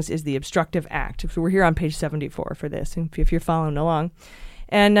 3 things is the obstructive act. So we're here on page 74 for this, if you're following along.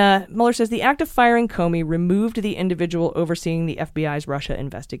 And Mueller says the act of firing Comey removed the individual overseeing the FBI's Russia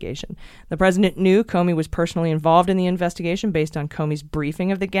investigation. The president knew Comey was personally involved in the investigation based on Comey's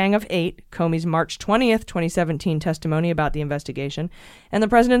briefing of the Gang of 8, Comey's March 20th, 2017 testimony about the investigation, and the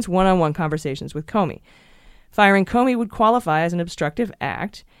president's one-on-one conversations with Comey. Firing Comey would qualify as an obstructive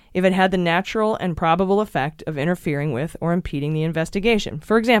act if it had the natural and probable effect of interfering with or impeding the investigation.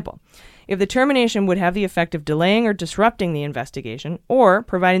 For example, if the termination would have the effect of delaying or disrupting the investigation, or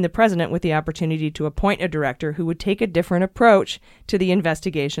providing the president with the opportunity to appoint a director who would take a different approach to the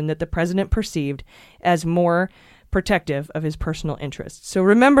investigation that the president perceived as more protective of his personal interests. So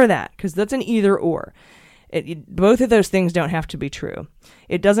remember that, because that's an either or. Both of those things don't have to be true.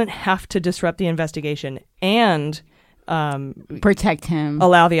 It doesn't have to disrupt the investigation and protect him.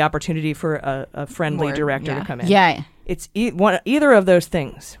 Allow the opportunity for a friendly director to come in. Yeah. It's either of those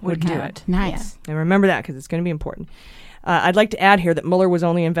things would do it. Nice. Yeah. And remember that, because it's going to be important. I'd like to add here that Mueller was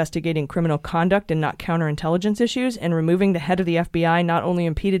only investigating criminal conduct and not counterintelligence issues, and removing the head of the FBI not only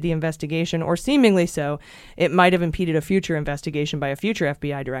impeded the investigation, or seemingly so, it might have impeded a future investigation by a future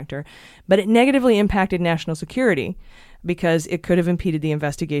FBI director, but it negatively impacted national security because it could have impeded the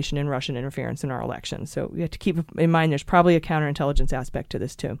investigation in Russian interference in our election. So we have to keep in mind there's probably a counterintelligence aspect to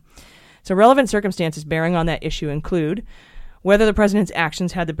this too. So relevant circumstances bearing on that issue include whether the president's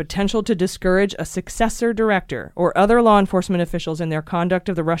actions had the potential to discourage a successor director or other law enforcement officials in their conduct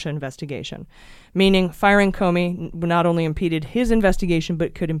of the Russia investigation, meaning firing Comey not only impeded his investigation,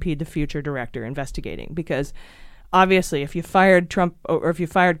 but could impede the future director investigating. Because obviously, if you fired Trump or if you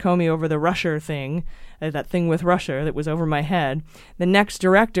fired Comey over the Russia thing, that thing with Russia that was over my head, the next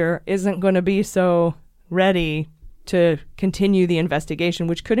director isn't going to be so ready to continue the investigation,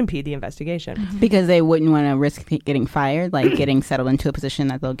 which could impede the investigation. Because they wouldn't want to risk getting fired, like getting settled into a position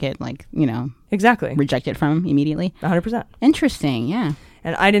that they'll get, like, exactly rejected from immediately. 100%. Interesting, yeah.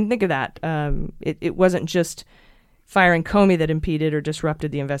 And I didn't think of that. It wasn't just firing Comey that impeded or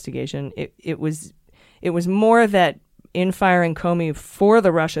disrupted the investigation. It was more that in firing Comey for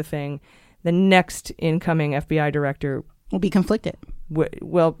the Russia thing, the next incoming FBI director will be conflicted.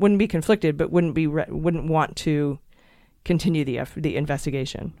 Wouldn't be conflicted, but wouldn't want to continue the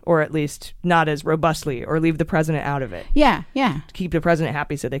investigation, or at least not as robustly, or leave the president out of it. Yeah. To keep the president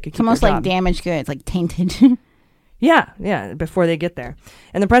happy so they could keep their job. It's almost like damaged goods, like tainted. Yeah, before they get there.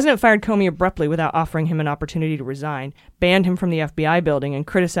 And the president fired Comey abruptly without offering him an opportunity to resign, banned him from the FBI building, and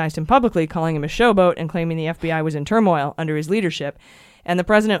criticized him publicly, calling him a showboat and claiming the FBI was in turmoil under his leadership. And the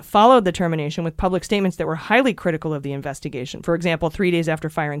president followed the termination with public statements that were highly critical of the investigation. For example, 3 days after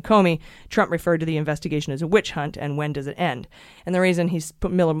firing Comey, Trump referred to the investigation as a witch hunt, and when does it end? And the reason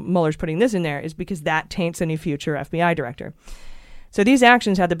Mueller's putting this in there is because that taints any future FBI director. So these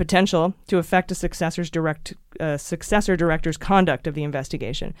actions had the potential to affect a successor director's conduct of the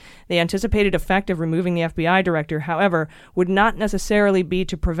investigation. The anticipated effect of removing the FBI director, however, would not necessarily be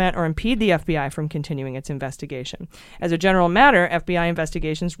to prevent or impede the FBI from continuing its investigation. As a general matter, FBI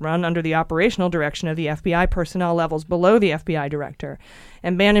investigations run under the operational direction of the FBI personnel levels below the FBI director.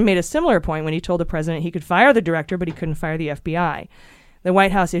 And Bannon made a similar point when he told the president he could fire the director, but he couldn't fire the FBI. The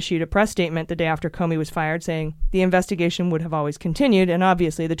White House issued a press statement the day after Comey was fired saying the investigation would have always continued, and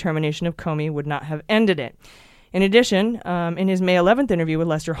obviously the termination of Comey would not have ended it. In addition, in his May 11th interview with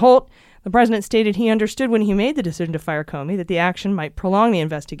Lester Holt, the president stated he understood when he made the decision to fire Comey that the action might prolong the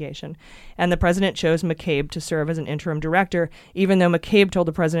investigation, and the president chose McCabe to serve as an interim director, even though McCabe told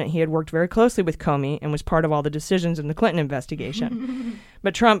the president he had worked very closely with Comey and was part of all the decisions in the Clinton investigation.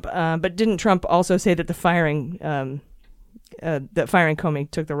 But didn't Trump also say that the firing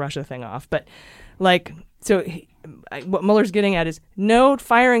Comey took the Russia thing off? But what Mueller's getting at is no,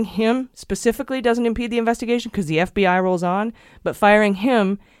 firing him specifically doesn't impede the investigation because the FBI rolls on, but firing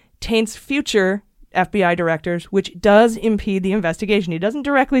him taints future FBI directors, which does impede the investigation. He doesn't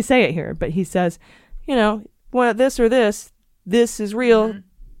directly say it here, but he says, this or this is real. Mm-hmm.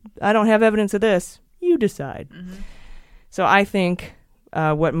 I don't have evidence of this. You decide. Mm-hmm. So I think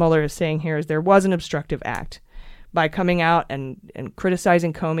what Mueller is saying here is there was an obstructive act by coming out and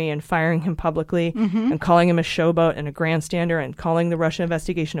criticizing Comey and firing him publicly and calling him a showboat and a grandstander and calling the Russia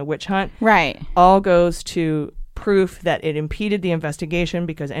investigation a witch hunt. Right. All goes to proof that it impeded the investigation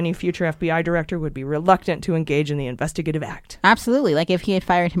because any future FBI director would be reluctant to engage in the investigative act. Absolutely. Like if he had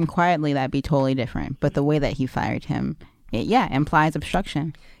fired him quietly, that'd be totally different. But the way that he fired him, it implies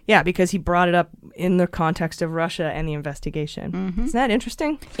obstruction. Yeah, because he brought it up in the context of Russia and the investigation. Mm-hmm. Isn't that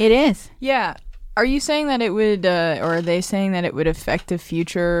interesting? It is. Yeah. Are you saying that it would, or are they saying that it would affect a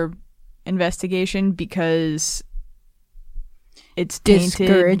future investigation because it's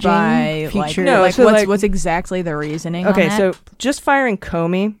tainted by future? What's exactly the reasoning? Okay, on that? So just firing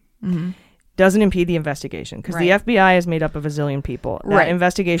Comey doesn't impede the investigation because the FBI is made up of a zillion people. That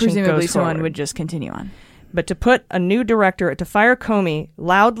investigation presumably goes forward. Someone would just continue on. But to put a new director, to fire Comey,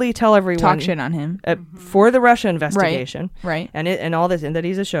 loudly tell everyone... Talk shit on him. For the Russia investigation. Right. And all this, and that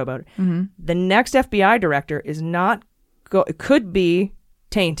he's a showboat. Mm-hmm. The next FBI director is not... could be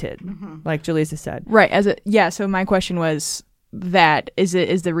tainted, like Jaleesa said. Right. So my question was that, is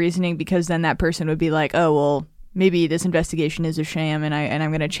the reasoning because then that person would be like, oh, well, maybe this investigation is a sham and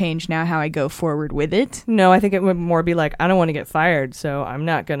I'm going to change now how I go forward with it? No, I think it would more be like, I don't want to get fired, so I'm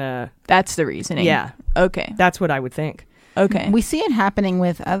not going to... That's the reasoning. Yeah. Okay. That's what I would think. Okay. We see it happening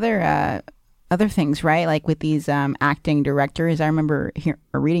with other things, right? Like with these acting directors. I remember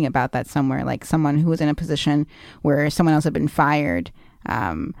reading about that somewhere, like someone who was in a position where someone else had been fired.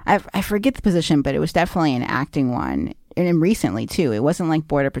 I forget the position, but it was definitely an acting one. And recently, too. It wasn't like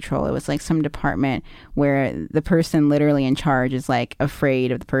Border Patrol. It was like some department where the person literally in charge is like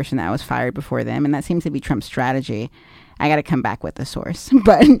afraid of the person that was fired before them. And that seems to be Trump's strategy. I got to come back with the source.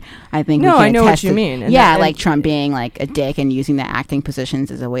 But I think I know what you mean. And like Trump being like a dick and using the acting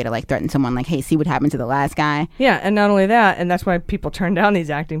positions as a way to like threaten someone like, hey, see what happened to the last guy? Yeah, and not only that, and that's why people turn down these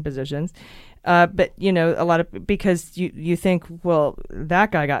acting positions. But, a lot of, because you think, well,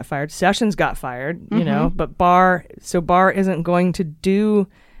 that guy got fired, Sessions got fired, but Barr isn't going to do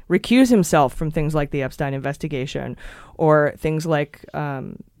recuse himself from things like the Epstein investigation or things like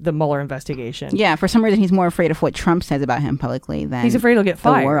the Mueller investigation. Yeah, for some reason he's more afraid of what Trump says about him publicly than he's afraid he'll get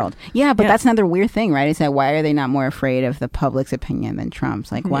fired. The world. Yeah, but that's another weird thing, right? Is that why are they not more afraid of the public's opinion than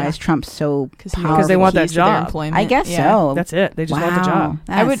Trump's? Like, why is Trump so powerful? Because they want that job. I guess so. That's it. They just want the job.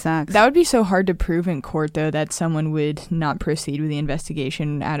 That sucks. That would be so hard to prove in court, though, that someone would not proceed with the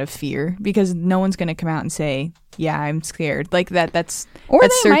investigation out of fear, because no one's going to come out and say, yeah, I'm scared. Like that's... Or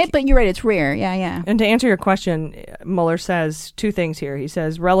they might, but you're right, it's rare. Yeah. And to answer your question, Mueller says two things here. He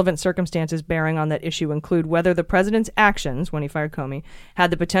says relevant circumstances bearing on that issue include whether the president's actions, when he fired Comey, had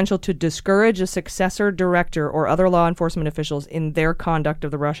the potential to discourage a successor director or other law enforcement officials in their conduct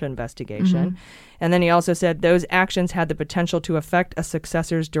of the Russia investigation. Mm-hmm. And then he also said those actions had the potential to affect a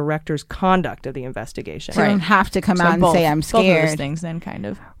successor's director's conduct of the investigation. So you don't have to come out and say, I'm scared. Both of those things then, kind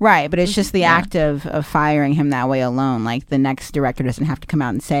of. Right, but it's just the act of firing him that way alone. Like, the next director doesn't have to come out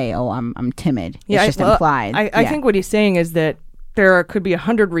and say, oh, I'm timid. It's just implied. I think what he's saying is that there could be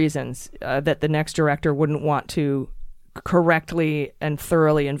 100 reasons that the next director wouldn't want to correctly and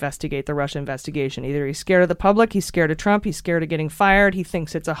thoroughly investigate the Russia investigation. Either he's scared of the public, he's scared of Trump, he's scared of getting fired, he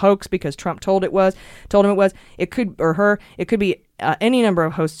thinks it's a hoax because Trump told him it was. It could, or her, it could be any number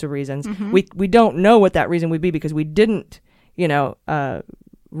of hosts of reasons. Mm-hmm. We don't know what that reason would be because we didn't,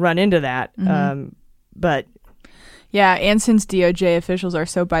 run into that. Mm-hmm. But yeah, and since DOJ officials are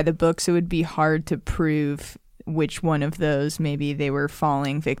so by the books, it would be hard to prove which one of those maybe they were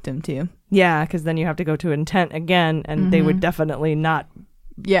falling victim to. Yeah, because then you have to go to intent again, and they would definitely not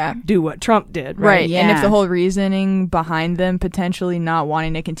do what Trump did. Right. Yeah. And if the whole reasoning behind them potentially not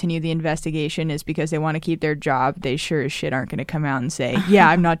wanting to continue the investigation is because they want to keep their job, they sure as shit aren't going to come out and say, yeah,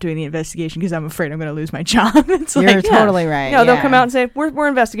 I'm not doing the investigation because I'm afraid I'm going to lose my job. It's You're totally right. They'll come out and say, we're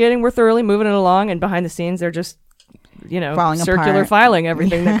investigating, we're thoroughly moving it along, and behind the scenes they're just falling circular apart. filing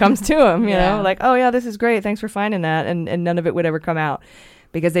everything that comes to them, you know, like, oh yeah, this is great, thanks for finding that, and none of it would ever come out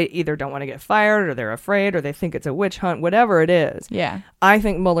because they either don't want to get fired or they're afraid or they think it's a witch hunt, whatever it is. Yeah. I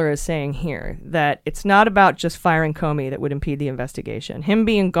think Mueller is saying here that it's not about just firing Comey that would impede the investigation. Him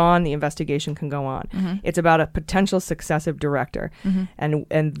being gone, the investigation can go on. Mm-hmm. It's about a potential successive director, and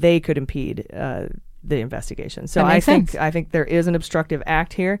they could impede the investigation. So I think there is an obstructive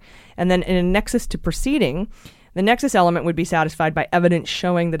act here. And then in a nexus to proceeding, the nexus element would be satisfied by evidence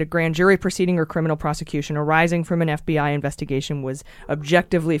showing that a grand jury proceeding or criminal prosecution arising from an FBI investigation was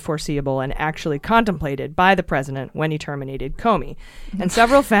objectively foreseeable and actually contemplated by the president when he terminated Comey. And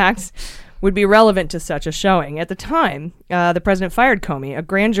several facts would be relevant to such a showing. At the time the president fired Comey, a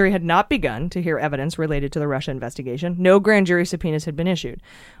grand jury had not begun to hear evidence related to the Russia investigation. No grand jury subpoenas had been issued.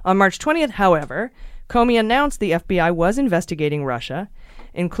 On March 20th, however, Comey announced the FBI was investigating Russia,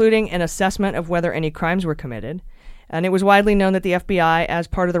 including an assessment of whether any crimes were committed. And it was widely known that the FBI, as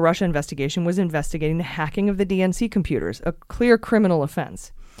part of the Russia investigation, was investigating the hacking of the DNC computers, a clear criminal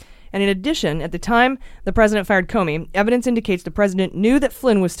offense. And in addition, at the time the president fired Comey, evidence indicates the president knew that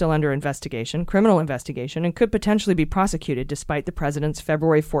Flynn was still under investigation, criminal investigation, and could potentially be prosecuted despite the president's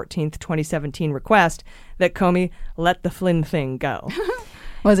February 14th, 2017 request that Comey let the Flynn thing go.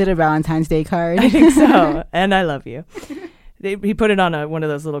 Was it a Valentine's Day card? I think so. And I love you. He put it on one of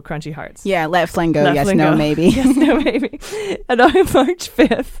those little crunchy hearts. Yeah, let Flynn go. Yes, no, maybe. Yes, no, maybe. And on March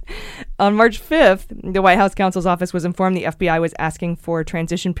 5th, the White House counsel's office was informed the FBI was asking for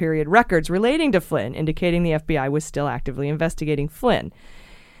transition period records relating to Flynn, indicating the FBI was still actively investigating Flynn.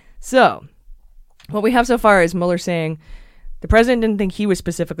 So, what we have so far is Mueller saying the president didn't think he was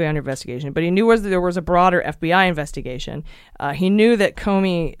specifically under investigation, but he knew there was a broader FBI investigation. He knew that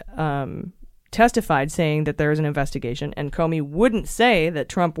Comey testified saying that there was an investigation, and Comey wouldn't say that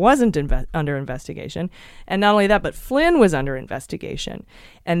Trump wasn't under investigation. And not only that, but Flynn was under investigation.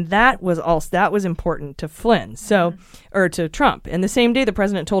 And that was important to Flynn, or to Trump. And the same day, the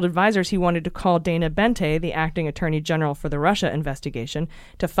president told advisors he wanted to call Dana Bente, the acting attorney general for the Russia investigation,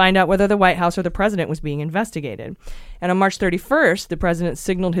 to find out whether the White House or the president was being investigated. And on March 31st, the president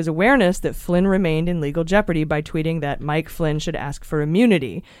signaled his awareness that Flynn remained in legal jeopardy by tweeting that Mike Flynn should ask for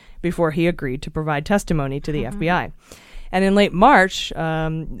immunity before he agreed to provide testimony to the FBI. And in late March,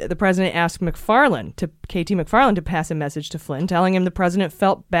 the president asked KT McFarland to pass a message to Flynn, telling him the president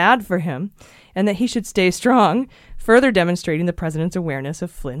felt bad for him and that he should stay strong, further demonstrating the president's awareness of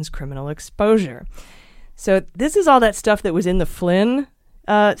Flynn's criminal exposure. So this is all that stuff that was in the Flynn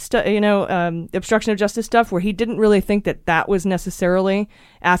obstruction of justice stuff, where he didn't really think that was necessarily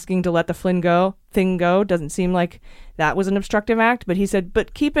asking to let the Flynn thing go. Doesn't seem like that was an obstructive act, but he said,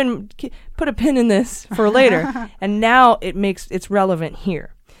 but put a pin in this for later. And now it's relevant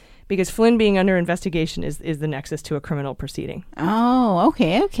here because Flynn being under investigation is the nexus to a criminal proceeding. Oh,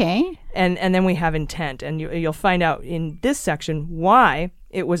 okay. And then we have intent, and you'll find out in this section why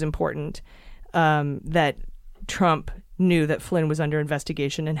it was important that Trump knew that Flynn was under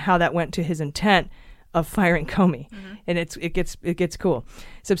investigation and how that went to his intent of firing Comey. And it gets cool.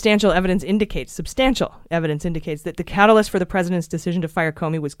 Substantial evidence indicates that the catalyst for the president's decision to fire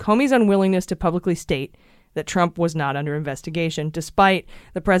Comey was Comey's unwillingness to publicly state that Trump was not under investigation, despite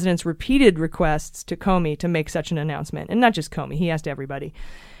the president's repeated requests to Comey to make such an announcement. And not just Comey, he asked everybody.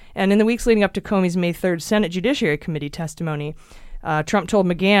 And in the weeks leading up to Comey's May 3rd Senate Judiciary Committee testimony, Trump told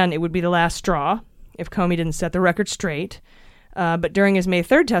McGahn it would be the last straw if Comey didn't set the record straight. But during his May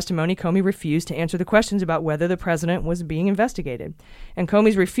 3rd testimony, Comey refused to answer the questions about whether the president was being investigated. And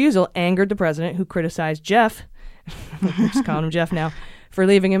Comey's refusal angered the president, who criticized Jeff, we're just calling him Jeff now, for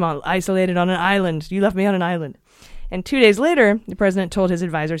leaving him isolated on an island. You left me on an island. And 2 days later, the president told his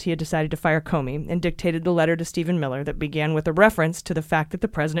advisors he had decided to fire Comey and dictated the letter to Stephen Miller that began with a reference to the fact that the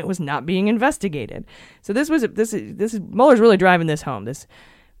president was not being investigated. So this is Mueller's really driving this home. This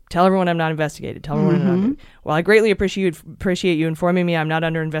tell everyone I'm not investigated. Tell everyone I'm not. Well, I greatly appreciate you informing me I'm not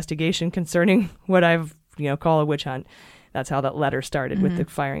under investigation concerning what I've call a witch hunt. That's how that letter started with the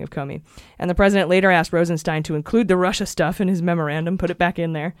firing of Comey. And the president later asked Rosenstein to include the Russia stuff in his memorandum, put it back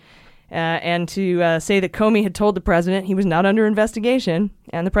in there, and to say that Comey had told the president he was not under investigation.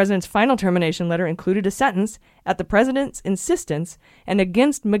 And the president's final termination letter included a sentence at the president's insistence and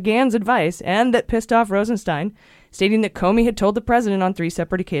against McGahn's advice, and that pissed off Rosenstein, stating that Comey had told the president on 3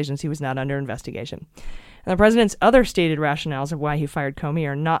 separate occasions he was not under investigation. And the president's other stated rationales of why he fired Comey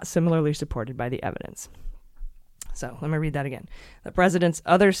are not similarly supported by the evidence. So let me read that again. The president's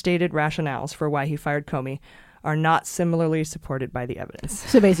other stated rationales for why he fired Comey are not similarly supported by the evidence.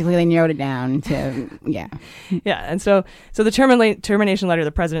 So basically they narrowed it down to, yeah. Yeah, and so the termination letter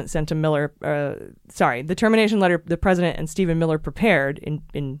the president sent to Miller, the termination letter the president and Stephen Miller prepared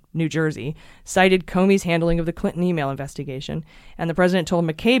in New Jersey cited Comey's handling of the Clinton email investigation, and the president told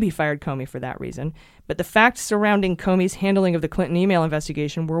McCabe he fired Comey for that reason. But the facts surrounding Comey's handling of the Clinton email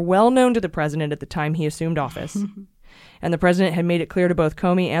investigation were well known to the president at the time he assumed office. And the president had made it clear to both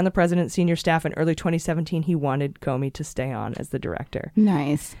Comey and the president's senior staff in early 2017 he wanted Comey to stay on as the director.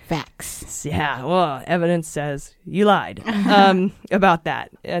 Nice. Facts. Yeah, well, evidence says you lied about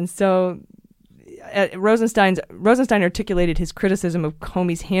that. And so Rosenstein articulated his criticism of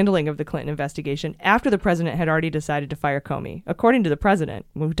Comey's handling of the Clinton investigation after the president had already decided to fire Comey, according to the president,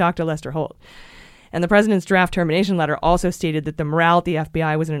 who talked to Lester Holt. And the president's draft termination letter also stated that the morale at the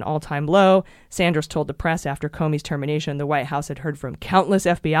FBI was at an all-time low. Sanders told the press after Comey's termination, the White House had heard from countless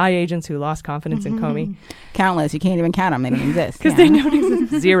FBI agents who lost confidence in Comey. Countless. You can't even count them. They don't exist. Because they don't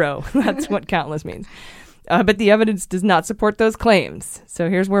exist. 0. That's what countless means. But the evidence does not support those claims. So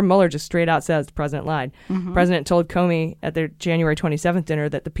here's where Mueller just straight out says the president lied. The president told Comey at their January 27th dinner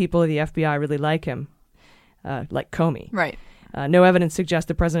that the people of the FBI really like him, like Comey. Right. No evidence suggests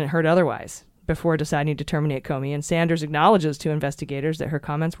the president heard otherwise before deciding to terminate Comey, and Sanders acknowledges to investigators that her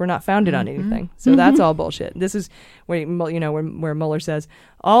comments were not founded on anything. So that's all bullshit. This is where Mueller says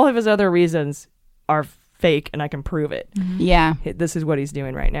all of his other reasons are fake and I can prove it. Yeah. This is what he's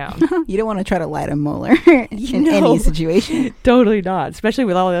doing right now. You don't want to try to lie to Mueller in any situation. Totally not. Especially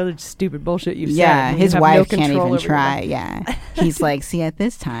with all the other stupid bullshit you've said. Yeah, his wife can't even try. Yeah. He's like, see, at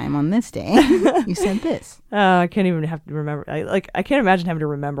this time, on this day, you said this. I can't even have to remember. I can't imagine having to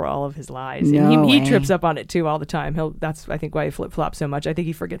remember all of his lies. No and he way. trips up on it too all the time. That's I think why he flip-flops so much. I think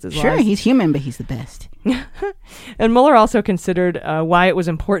he forgets his lies. Sure, he's human, but he's the best. And Mueller also considered why it was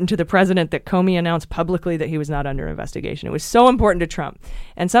important to the president that Comey announced publicly that he was not under investigation. It was so important to Trump.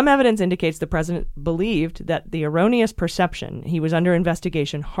 And some evidence indicates the president believed that the erroneous perception he was under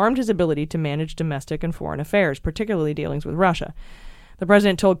investigation harmed his ability to manage domestic and foreign affairs, particularly dealings with Russia. The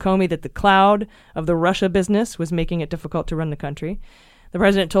president told Comey that the cloud of the Russia business was making it difficult to run the country. The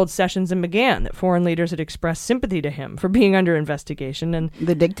president told Sessions and McGahn that foreign leaders had expressed sympathy to him for being under investigation. And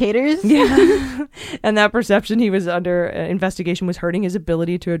the dictators? Yeah. And that perception he was under investigation was hurting his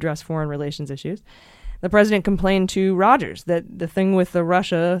ability to address foreign relations issues. The president complained to Rogers that the thing with the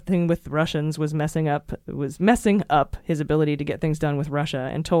Russians was messing up his ability to get things done with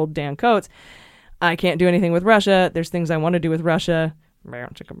Russia, and told Dan Coates, I can't do anything with Russia. There's things I want to do with Russia. No,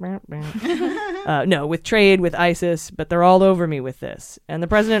 with trade, with ISIS, but they're all over me with this. And the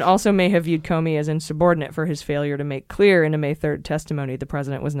president also may have viewed Comey as insubordinate for his failure to make clear in a May 3rd testimony the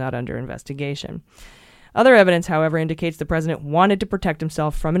president was not under investigation. Other evidence, however, indicates the president wanted to protect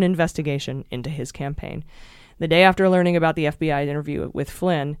himself from an investigation into his campaign. The day after learning about the FBI interview with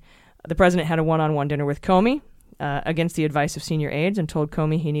Flynn, the president had a one-on-one dinner with Comey. against the advice of senior aides and told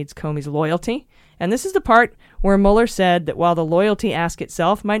Comey he needs Comey's loyalty. And this is the part where Mueller said that while the loyalty ask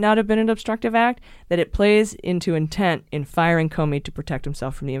itself might not have been an obstructive act, that it plays into intent in firing Comey to protect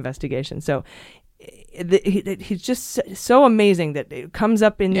himself from the investigation. So he's just so amazing that it comes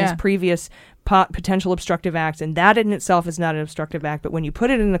up in these previous potential obstructive acts, and that in itself is not an obstructive act. But when you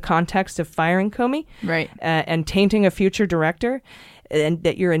put it in the context of firing Comey and tainting a future director, and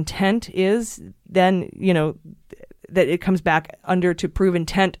that your intent is, then, that it comes back under to prove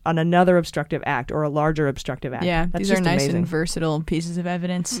intent on another obstructive act or a larger obstructive act. Yeah, that's these are nice amazing. and versatile pieces of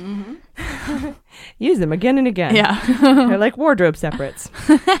evidence. Mm-hmm. Use them again and again. Yeah. They're like wardrobe separates.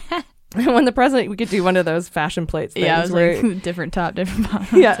 When the president, we could do one of those fashion plates things. Yeah, it was where, like different top, different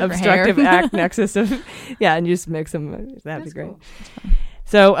bottom. Yeah, obstructive act nexus of, and you just mix them. That'd be great. Cool.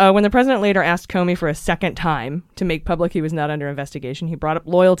 So when the president later asked Comey for a second time to make public he was not under investigation, he brought up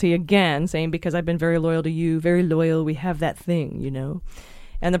loyalty again, saying, because I've been very loyal to you, very loyal, we have that thing,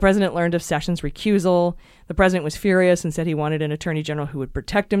 And the president learned of Sessions' recusal. The president was furious and said he wanted an attorney general who would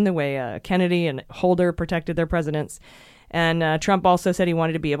protect him the way Kennedy and Holder protected their presidents. And Trump also said he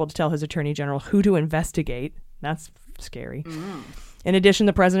wanted to be able to tell his attorney general who to investigate. That's scary. Mm. In addition,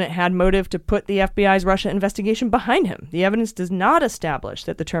 the president had motive to put the FBI's Russia investigation behind him. The evidence does not establish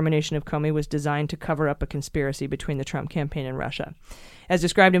that the termination of Comey was designed to cover up a conspiracy between the Trump campaign and Russia. As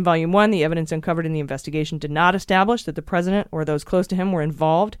described in Volume 1, the evidence uncovered in the investigation did not establish that the president or those close to him were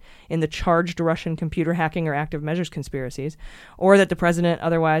involved in the charged Russian computer hacking or active measures conspiracies, or that the president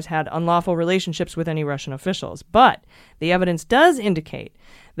otherwise had unlawful relationships with any Russian officials. But the evidence does indicate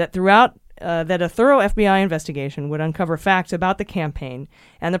that that a thorough FBI investigation would uncover facts about the campaign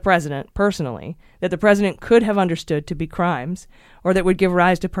and the president personally that the president could have understood to be crimes, or that would give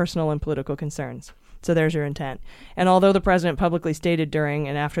rise to personal and political concerns. So there's your intent. And although the president publicly stated during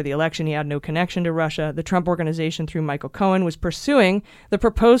and after the election he had no connection to Russia, the Trump Organization through Michael Cohen was pursuing the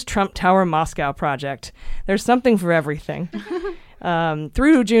proposed Trump Tower Moscow project. There's something for everything.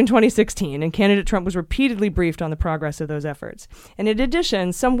 Through June 2016, and candidate Trump was repeatedly briefed on the progress of those efforts. And in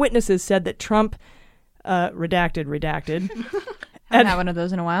addition, some witnesses said that Trump, redacted. I haven't had one of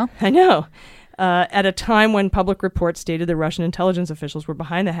those in a while. I know. At a time when public reports stated the Russian intelligence officials were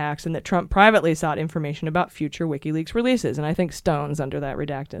behind the hacks and that Trump privately sought information about future WikiLeaks releases. And I think Stone's under that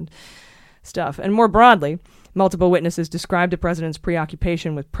redacted stuff. And more broadly, multiple witnesses described the president's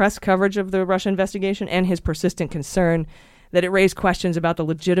preoccupation with press coverage of the Russia investigation and his persistent concern that it raised questions about the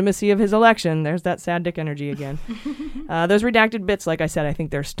legitimacy of his election. There's that sad dick energy again. Those redacted bits, like I said, I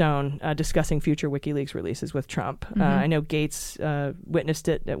think they're Stone discussing future WikiLeaks releases with Trump. Mm-hmm. I know Gates witnessed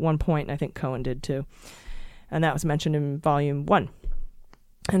it at one point, and I think Cohen did too. And that was mentioned in Volume 1.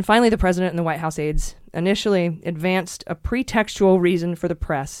 And finally, the president and the White House aides initially advanced a pretextual reason for the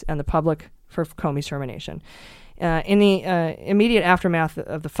press and the public for Comey's termination. In the immediate aftermath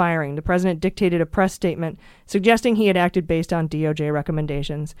of the firing, the president dictated a press statement suggesting he had acted based on DOJ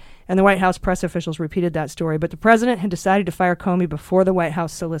recommendations, and the White House press officials repeated that story. But the president had decided to fire Comey before the White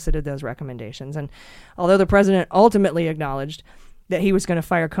House solicited those recommendations. And although the president ultimately acknowledged that he was going to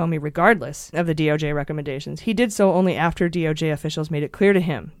fire Comey regardless of the DOJ recommendations, he did so only after DOJ officials made it clear to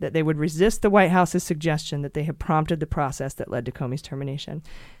him that they would resist the White House's suggestion that they had prompted the process that led to Comey's termination.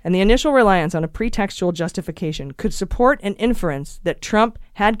 And the initial reliance on a pretextual justification could support an inference that Trump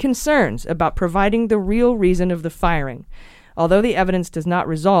had concerns about providing the real reason of the firing, although the evidence does not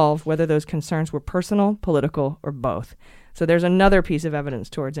resolve whether those concerns were personal, political, or both. So there's another piece of evidence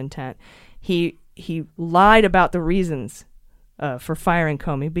towards intent. He lied about the reasons for firing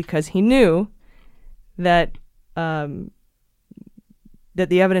Comey because he knew that that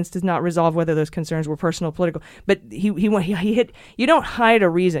the evidence does not resolve whether those concerns were personal, political. But he hit. You don't hide a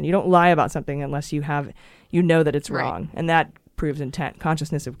reason. You don't lie about something unless you know that it's wrong, and that proves intent,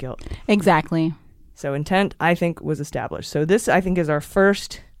 consciousness of guilt. Exactly. So intent, I think, was established. So this, I think, is our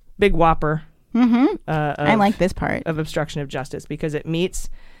first big whopper. Mm-hmm. I like this part of obstruction of justice because it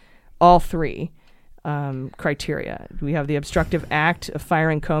meets all three criteria. We have the obstructive act of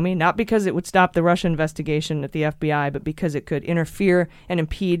firing Comey, not because it would stop the Russia investigation at the FBI, but because it could interfere and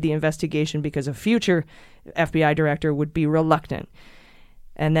impede the investigation because a future FBI director would be reluctant.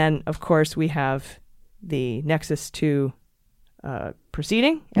 And then, of course, we have the nexus to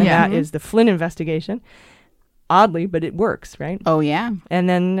proceeding, and that is the Flynn investigation. Oddly, but it works, right? Oh, yeah. And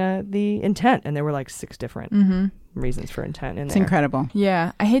then the intent, and there were like 6 different reasons for intent in there. It's incredible.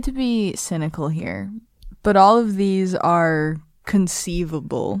 Yeah, I hate to be cynical here, but all of these are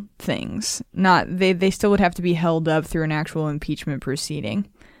conceivable things. Not they still would have to be held up through an actual impeachment proceeding.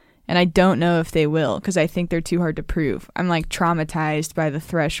 And I don't know if they will, because I think they're too hard to prove. I'm like traumatized by the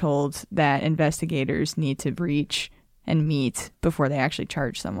threshold that investigators need to reach and meet before they actually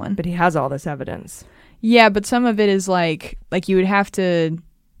charge someone. But he has all this evidence. Yeah, but some of it is like you would have to,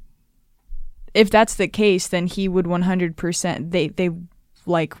 if that's the case, then he would 100%, they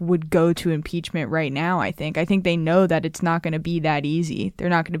like would go to impeachment right now, I think. I think they know that it's not going to be that easy. They're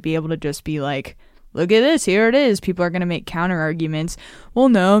not going to be able to just be like, look at this, here it is. People are going to make counter arguments. Well,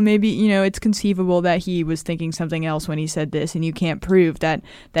 no, maybe, you know, it's conceivable that he was thinking something else when he said this, and you can't prove that.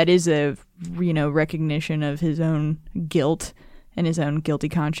 That is a, you know, recognition of his own guilt and his own guilty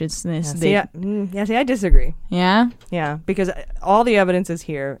consciousness. See, I disagree. Yeah? Yeah, because all the evidence is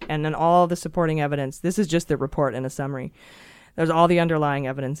here, and then all the supporting evidence. This is just the report in a summary. There's all the underlying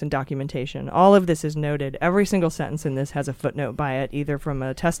evidence and documentation. All of this is noted. Every single sentence in this has a footnote by it, either from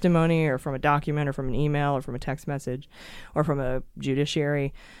a testimony or from a document or from an email or from a text message or from a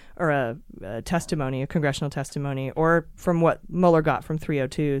judiciary or a testimony, a congressional testimony, or from what Mueller got from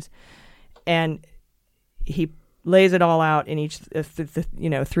 302s. And he lays it all out in each,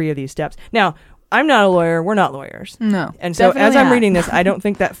 three of these steps. Now, I'm not a lawyer. We're not lawyers. No. And so as I'm reading this, I don't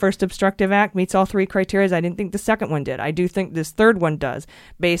think that first obstructive act meets all three criteria. I didn't think the second one did. I do think this third one does,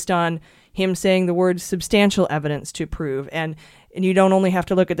 based on him saying the word substantial evidence to prove. And you don't only have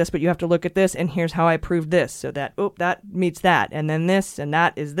to look at this, but you have to look at this, and here's how I proved this. So that, that meets that. And then this, and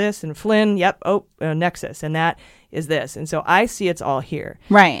that is this. And Flynn, nexus. And that is this. And so I see it's all here.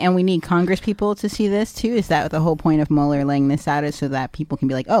 Right. And we need Congress people to see this too. Is that the whole point of Mueller laying this out, is so that people can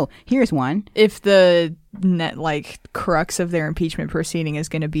be like, oh, here's one. If the crux of their impeachment proceeding is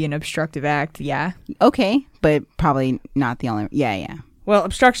going to be an obstructive act, yeah. Okay. But probably not the only. Yeah. Well,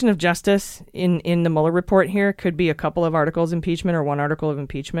 obstruction of justice in the Mueller report here could be a couple of articles of impeachment or one article of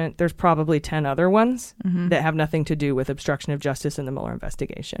impeachment. There's probably 10 other ones that have nothing to do with obstruction of justice in the Mueller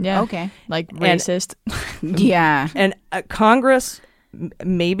investigation. Yeah. Okay. Like racist. Yeah. And Congress,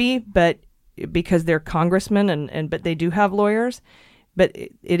 maybe, but because they're congressmen but they do have lawyers, but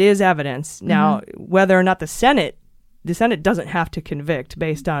it is evidence. Now, whether or not the Senate doesn't have to convict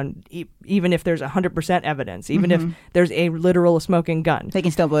based on even if there's 100% evidence, even if there's a literal smoking gun. They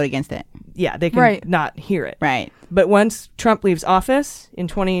can still vote against it. Yeah, they can not hear it. Right. But once Trump leaves office in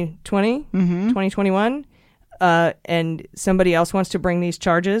 2021, and somebody else wants to bring these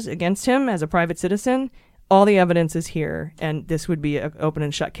charges against him as a private citizen, all the evidence is here, and this would be an open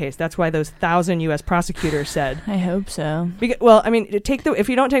and shut case. That's why those 1,000 U.S. prosecutors said. I hope so. If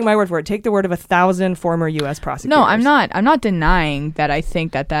you don't take my word for it, take the word of 1,000 former U.S. prosecutors. No, I'm not denying that I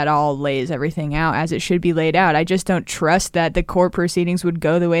think that all lays everything out as it should be laid out. I just don't trust that the court proceedings would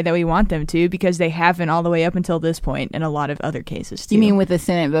go the way that we want them to, because they haven't all the way up until this point in a lot of other cases, too. You mean with the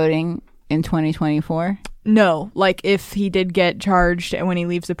Senate voting in 2024? No, like if he did get charged when he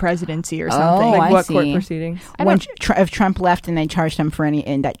leaves the presidency or something. Like what court proceedings? If Trump left and they charged him for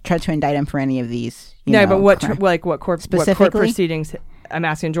tried to indict him for any of these. But what court proceedings? I'm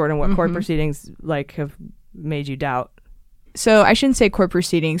asking Jordan, what court proceedings have made you doubt? So I shouldn't say court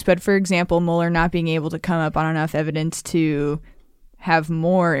proceedings, but for example, Mueller not being able to come up on enough evidence to have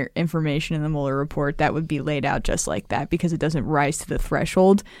more information in the Mueller report that would be laid out just like that, because it doesn't rise to the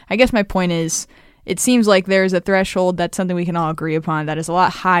threshold. I guess my point is, it seems like there's a threshold that's something we can all agree upon that is a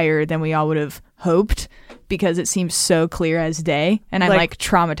lot higher than we all would have hoped, because it seems so clear as day, and I'm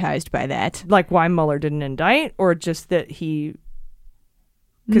traumatized by that. Like why Mueller didn't indict, or just that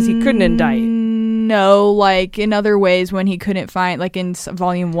because he couldn't indict? No, like in other ways when he couldn't find, like in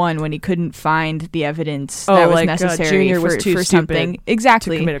Volume 1 when he couldn't find the evidence that was necessary Junior was too for something.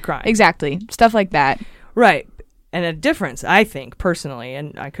 Exactly. To commit a crime. Exactly. Stuff like that. Right. And a difference, I think, personally,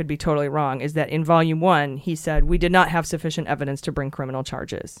 and I could be totally wrong, is that in Volume 1, he said, we did not have sufficient evidence to bring criminal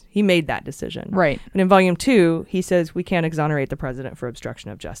charges. He made that decision. Right. But in Volume 2, he says, we can't exonerate the president for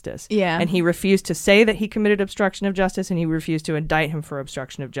obstruction of justice. Yeah. And he refused to say that he committed obstruction of justice, and he refused to indict him for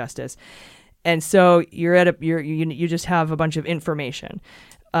obstruction of justice. And so you just have a bunch of information.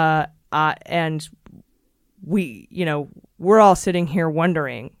 And we're all sitting here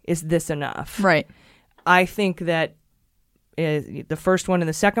wondering, is this enough? Right. I think that the first one and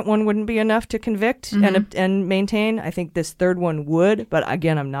the second one wouldn't be enough to convict and maintain. I think this third one would, but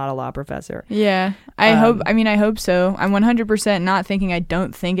again, I'm not a law professor. Yeah, I hope so. I'm 100% not thinking I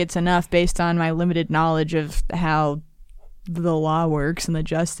don't think it's enough based on my limited knowledge of how the law works and the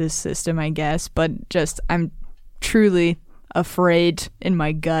justice system, I guess. But just, I'm truly afraid in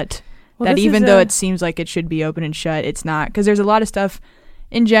my gut that even though it seems like it should be open and shut, it's not. Because there's a lot of stuff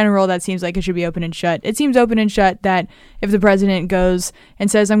in general, that seems like it should be open and shut. It seems open and shut that if the president goes and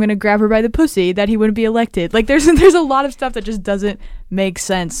says, I'm going to grab her by the pussy, that he wouldn't be elected. Like, there's a lot of stuff that just doesn't make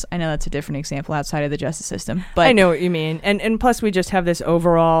sense. I know that's a different example outside of the justice system, but I know what you mean. And plus, we just have this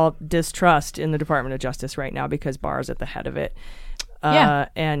overall distrust in the Department of Justice right now because Barr is at the head of it.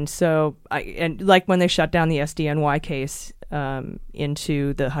 And so, like when they shut down the SDNY case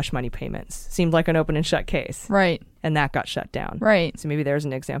into the hush money payments, seemed like an open and shut case. Right. And that got shut down. Right. So maybe there's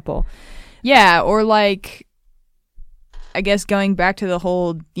an example. Yeah, or like, I guess going back to the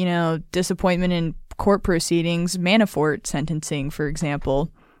whole, disappointment in court proceedings, Manafort sentencing, for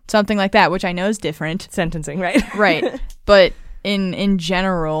example. Something like that, which I know is different. Sentencing, right? Right. But in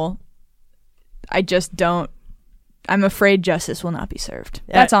general, I just don't. I'm afraid justice will not be served.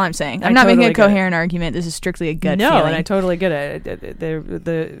 That's all I'm saying. I'm not making a coherent argument. This is strictly a gut feeling. No, and I totally get it.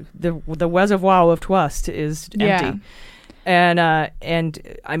 The reservoir of trust is empty. Yeah. And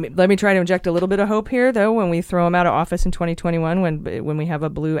I mean, let me try to inject a little bit of hope here, though. When we throw him out of office in 2021, when we have a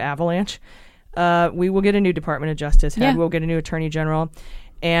blue avalanche, we will get a new Department of Justice head. We'll get a new Attorney General.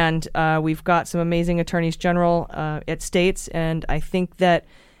 And we've got some amazing attorneys general at states, and I think that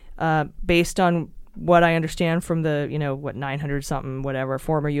based on what I understand from the 900 something whatever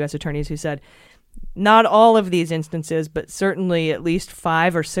former U.S. attorneys who said not all of these instances, but certainly at least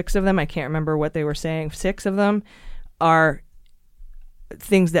 5 or 6 of them, I can't remember what they were saying, 6 of them are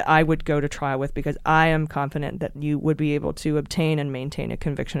things that I would go to trial with because I am confident that you would be able to obtain and maintain a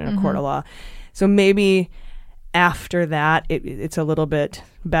conviction in a court of law. So maybe after that, it's a little bit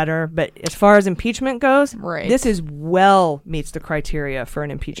better. But as far as impeachment goes, this is meets the criteria for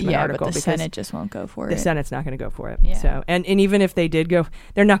an impeachment article. But the Senate just won't go for it. The Senate's not going to go for it. Yeah. So, and even if they did go,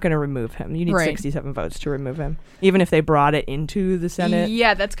 they're not going to remove him. You need 67 votes to remove him, even if they brought it into the Senate.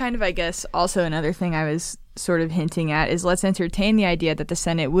 Yeah, that's kind of, I guess, also another thing I was sort of hinting at is let's entertain the idea that the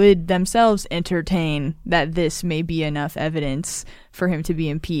Senate would themselves entertain that this may be enough evidence for him to be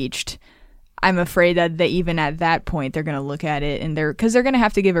impeached. I'm afraid that they, even at that point, they're going to look at it and because they're going to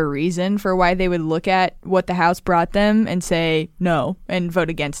have to give a reason for why they would look at what the House brought them and say no and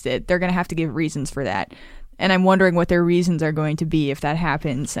vote against it. They're going to have to give reasons for that. And I'm wondering what their reasons are going to be if that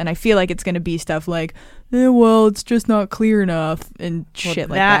happens. And I feel like it's going to be stuff like, well, it's just not clear enough and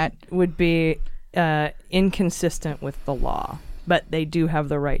shit like that. That would be inconsistent with the law. But they do have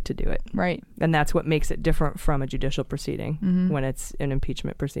the right to do it. Right. And that's what makes it different from a judicial proceeding when it's an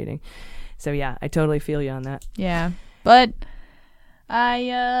impeachment proceeding. So, yeah, I totally feel you on that. Yeah. But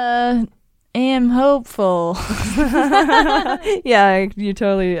I am hopeful. Yeah, you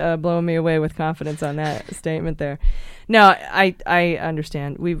totally blow me away with confidence on that statement there. No, I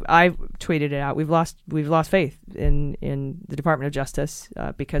understand. I've tweeted it out. We've lost faith in the Department of Justice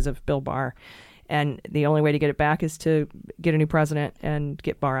because of Bill Barr. And the only way to get it back is to get a new president and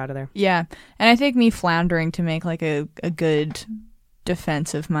get Barr out of there. Yeah. And I think me floundering to make like a good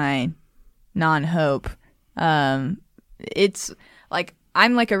defense of my non-hope, it's like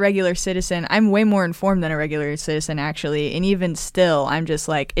I'm like a regular citizen. I'm way more informed than a regular citizen, actually. And even still, I'm just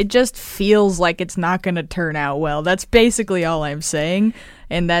like, it just feels like it's not going to turn out well. That's basically all I'm saying.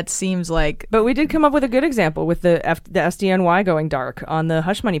 And that seems like... But we did come up with a good example with the SDNY going dark on the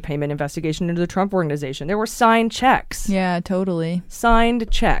hush money payment investigation into the Trump organization. There were signed checks. Yeah, totally. Signed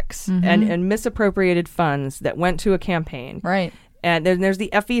checks and misappropriated funds that went to a campaign. Right. And then there's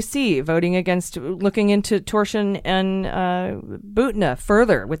the FEC voting against looking into torsion and Butna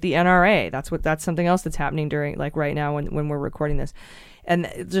further with the NRA. That's something else that's happening during right now when we're recording this. And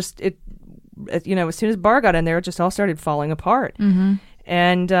as soon as Barr got in there, it just all started falling apart.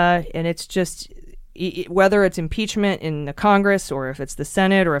 And it's just whether it's impeachment in the Congress or if it's the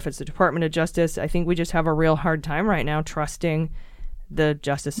Senate or if it's the Department of Justice, I think we just have a real hard time right now trusting the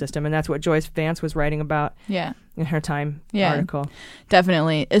justice system, and that's what Joyce Vance was writing about in her Time article.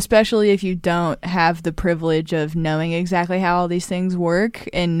 Definitely, especially if you don't have the privilege of knowing exactly how all these things work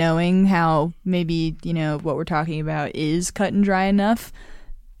and knowing how maybe, what we're talking about is cut and dry enough.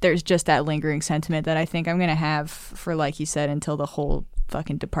 There's just that lingering sentiment that I think I'm going to have for, like you said, until the whole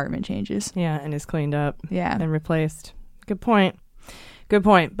fucking department changes. Yeah, and is cleaned up. Yeah. And replaced. Good point.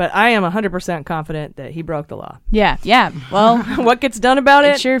 But I am 100% confident that he broke the law. Yeah. Well, what gets done about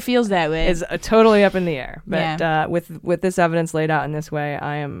it? It sure feels that way. Is totally up in the air. But with this evidence laid out in this way,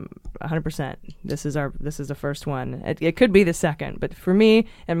 I am 100%. This is the first one. It could be the second, but for me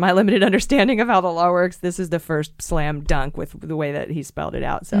and my limited understanding of how the law works, this is the first slam dunk with the way that he spelled it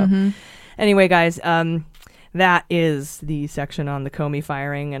out. So, anyway, guys. That is the section on the Comey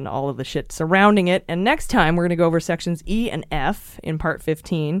firing and all of the shit surrounding it. And next time, we're going to go over sections E and F in part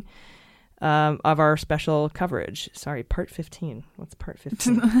 15. of our special coverage. Sorry, part 15. What's part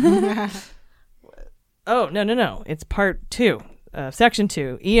 15? Oh, no. It's part 2, section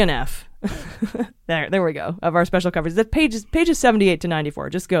 2, E and F. There we go, of our special coverage. That's pages 78 to 94.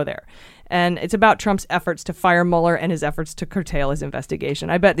 Just go there. And it's about Trump's efforts to fire Mueller and his efforts to curtail his investigation.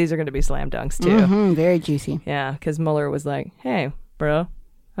 I bet these are going to be slam dunks, too. Mm-hmm, very juicy. Yeah, because Mueller was like, hey, bro,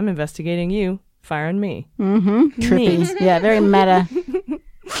 I'm investigating you, firing me. Mm-hmm. Trippy. Yeah, very meta.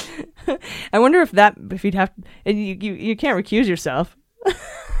 I wonder if you'd have you can't recuse yourself.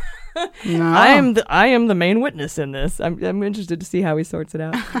 No. I am the main witness in this. I'm interested to see how he sorts it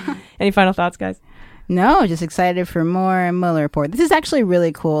out. Any final thoughts, guys? No, just excited for more Mueller report. This is actually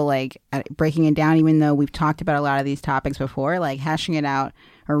really cool, like breaking it down, even though we've talked about a lot of these topics before, like hashing it out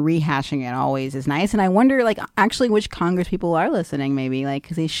or rehashing it always is nice. And I wonder, like, actually which Congress people are listening, maybe, like,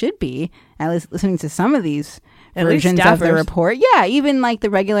 because they should be at least listening to some of these versions of the report. Yeah, even like the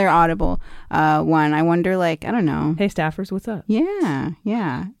regular Audible one. I wonder, like, I don't know. Hey, staffers, what's up?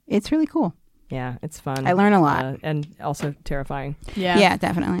 Yeah. It's really cool. Yeah, it's fun. I learn a lot. And also terrifying. Yeah,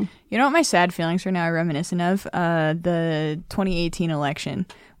 definitely. You know what my sad feelings are now reminiscent of? The 2018 election,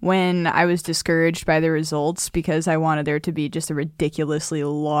 when I was discouraged by the results because I wanted there to be just a ridiculously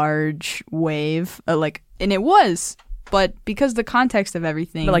large wave. And it was. But because the context of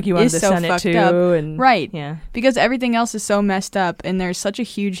everything like you wanted is the so Senate fucked too, up. and right. Yeah. Because everything else is so messed up and there's such a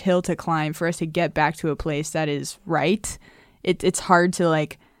huge hill to climb for us to get back to a place that is right. It's hard to,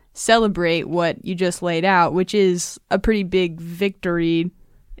 like, celebrate what you just laid out, which is a pretty big victory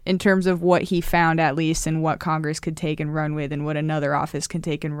in terms of what he found, at least, and what Congress could take and run with and what another office can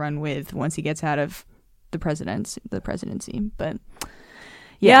take and run with once he gets out of the presidency. But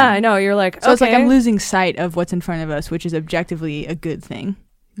yeah, I know. You're like, so it's like I'm losing sight of what's in front of us, which is objectively a good thing.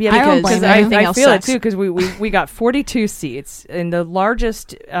 Yeah, because I feel sucks. it too, because we got 42 seats in the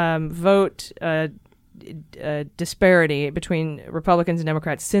largest vote disparity between Republicans and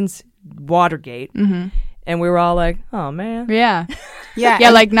Democrats since Watergate. Mm-hmm. And we were all like, oh man. Yeah,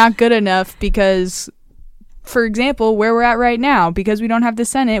 like not good enough because, for example, where we're at right now, because we don't have the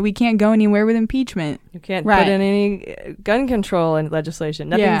Senate, we can't go anywhere with impeachment. You can't put in any gun control in legislation.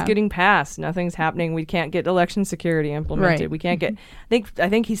 Nothing's getting passed. Nothing's happening. We can't get election security implemented. Right. We can't get. I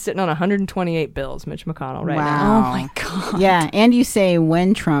think he's sitting on 128 bills, Mitch McConnell, right now. Wow. Oh my God. Yeah, and you say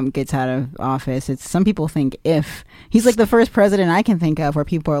when Trump gets out of office. It's some people think if he's like the first president I can think of where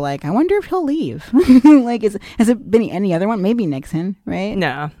people are like, I wonder if he'll leave. Like, has it been any other one? Maybe Nixon, right?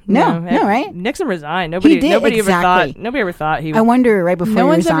 No, right? Nixon resigned. Nobody ever thought he would. I wonder right before no he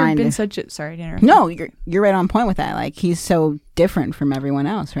one's resigned. ever been such a sorry to interrupt. No, you're right on point with that. Like, he's so different from everyone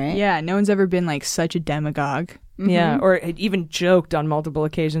else, right? Yeah, no one's ever been like such a demagogue. Mm-hmm. Yeah, or even joked on multiple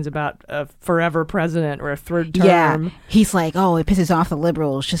occasions about a forever president or a third term. Yeah, he's like, oh, it pisses off the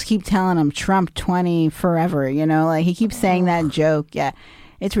liberals. Just keep telling them Trump 20 forever, you know? Like, he keeps saying that joke. Yeah,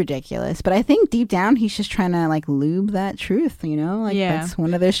 it's ridiculous. But I think deep down, he's just trying to, like, lube that truth, you know? Like, that's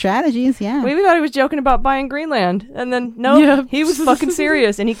one of their strategies, yeah. We thought he was joking about buying Greenland. And then, he was fucking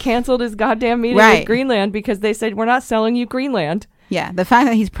serious. And he canceled his goddamn meeting with Greenland because they said, we're not selling you Greenland. Yeah, the fact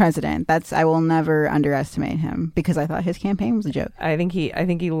that he's president, I will never underestimate him because I thought his campaign was a joke. I think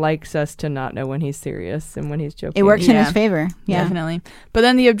he likes us to not know when he's serious and when he's joking. It works in his favor. Yeah, definitely. But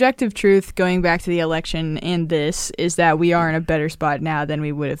then the objective truth, going back to the election and this, is that we are in a better spot now than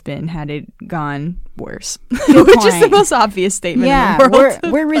we would have been had it gone worse. Which is the most obvious statement in the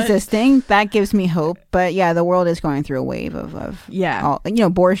world. we're resisting. That gives me hope. But yeah, the world is going through a wave of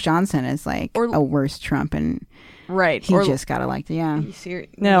Boris Johnson is like a worse Trump, and right. He just got elected,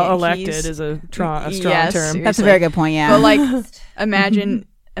 elected is a strong term. Seriously. That's a very good point, yeah. But, like, imagine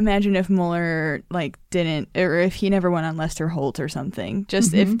if Mueller, like, didn't, or if he never went on Lester Holt or something.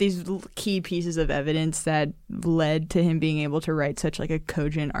 Just if these key pieces of evidence that led to him being able to write such, like, a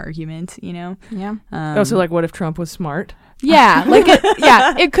cogent argument, you know? Yeah. So, like, what if Trump was smart? Yeah,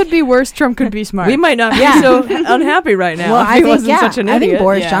 it could be worse. Trump could be smart. We might not be so unhappy right now. Well, if he wasn't such an idiot. I think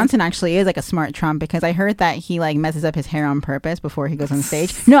Boris Johnson actually is like a smart Trump because I heard that he like messes up his hair on purpose before he goes on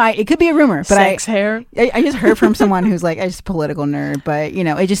stage. No, it could be a rumor, but hair. I just heard from someone who's like just a political nerd, but you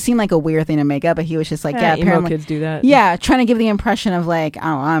know, it just seemed like a weird thing to make up. But he was just like, emo kids do that. Yeah, trying to give the impression of like, oh,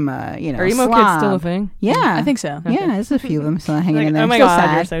 I'm a Are emo kids still a thing? Yeah, I think so. Okay. Yeah, there's a few of them still hanging in there. Oh my still God,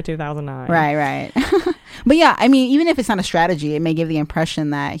 sad. you're so 2009. Right. But yeah, I mean, even if it's not a strategy, it may give the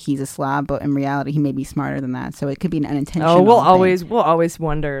impression that he's a slob, but in reality, he may be smarter than that. So it could be an unintentional. Oh, we'll always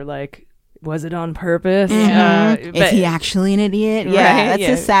wonder, like, was it on purpose? Is he actually an idiot? Yeah,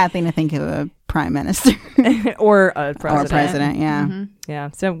 that's a sad thing to think of a prime minister or a president. Or a president, yeah. Yeah.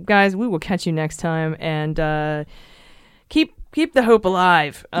 So, guys, we will catch you next time, and keep keep the hope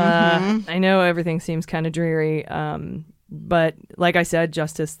alive. I know everything seems kind of dreary, but like I said,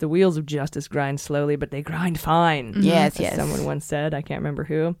 the wheels of justice grind slowly, but they grind fine. Yes, as someone once said. I can't remember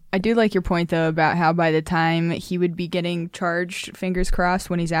who. I do like your point, though, about how by the time he would be getting charged, fingers crossed,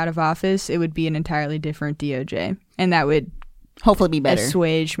 when he's out of office, it would be an entirely different DOJ. And that would hopefully be better.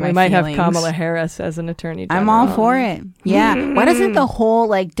 Assuage my We might feelings. have Kamala Harris as an attorney general. I'm all for it. Yeah. Why doesn't the whole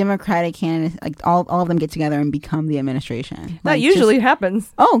like Democratic candidates, like all of them, get together and become the administration? That Like, usually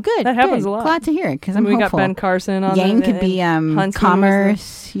happens. Oh, good. That happens good. a lot. Glad to hear it because I'm we hopeful. got Ben Carson on. Yang could be Huntsman was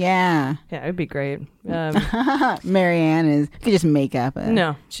commerce. Yeah. Yeah, it'd be great. Marianne could just make up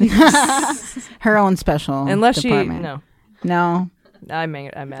No, her own special unless department. No. I'm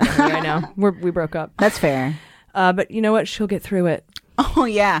mad at her right now. We broke up. That's fair. But you know what? She'll get through it. Oh,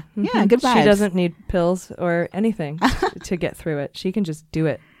 yeah. Yeah, good vibes. She doesn't need pills or anything to get through it. She can just do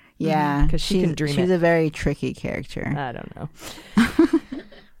it. Yeah. Because she can dream it. She's a very tricky character. I don't know.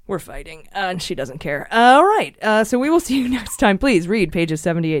 We're fighting, and she doesn't care. All right. So we will see you next time. Please read pages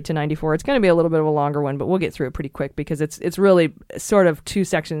 78 to 94. It's going to be a little bit of a longer one, but we'll get through it pretty quick because it's really sort of two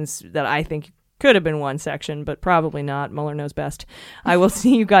sections that I think could have been one section, but probably not. Mueller knows best. I will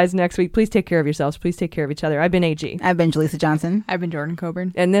see you guys next week. Please take care of yourselves. Please take care of each other. I've been AG. I've been Jaleesa Johnson. I've been Jordan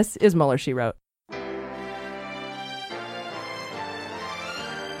Coburn. And this is Mueller, She Wrote.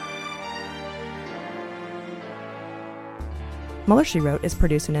 Mueller, She Wrote is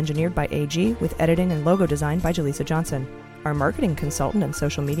produced and engineered by AG with editing and logo design by Jaleesa Johnson. Our marketing consultant and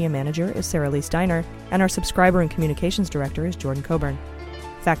social media manager is Sarah Lee Steiner, and our subscriber and communications director is Jordan Coburn.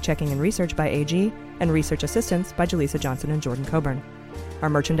 Fact-checking and research by AG, and research assistance by Jaleesa Johnson and Jordan Coburn. Our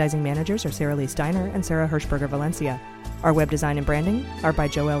merchandising managers are Sarah Lee Steiner and Sarah Hirschberger Valencia. Our web design and branding are by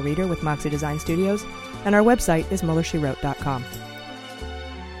Joelle Reeder with Moxie Design Studios, and our website is MuellerSheWrote.com.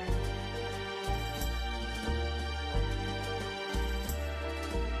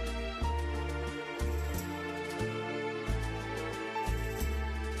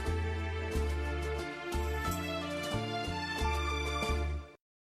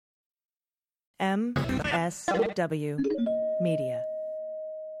 MSW Media.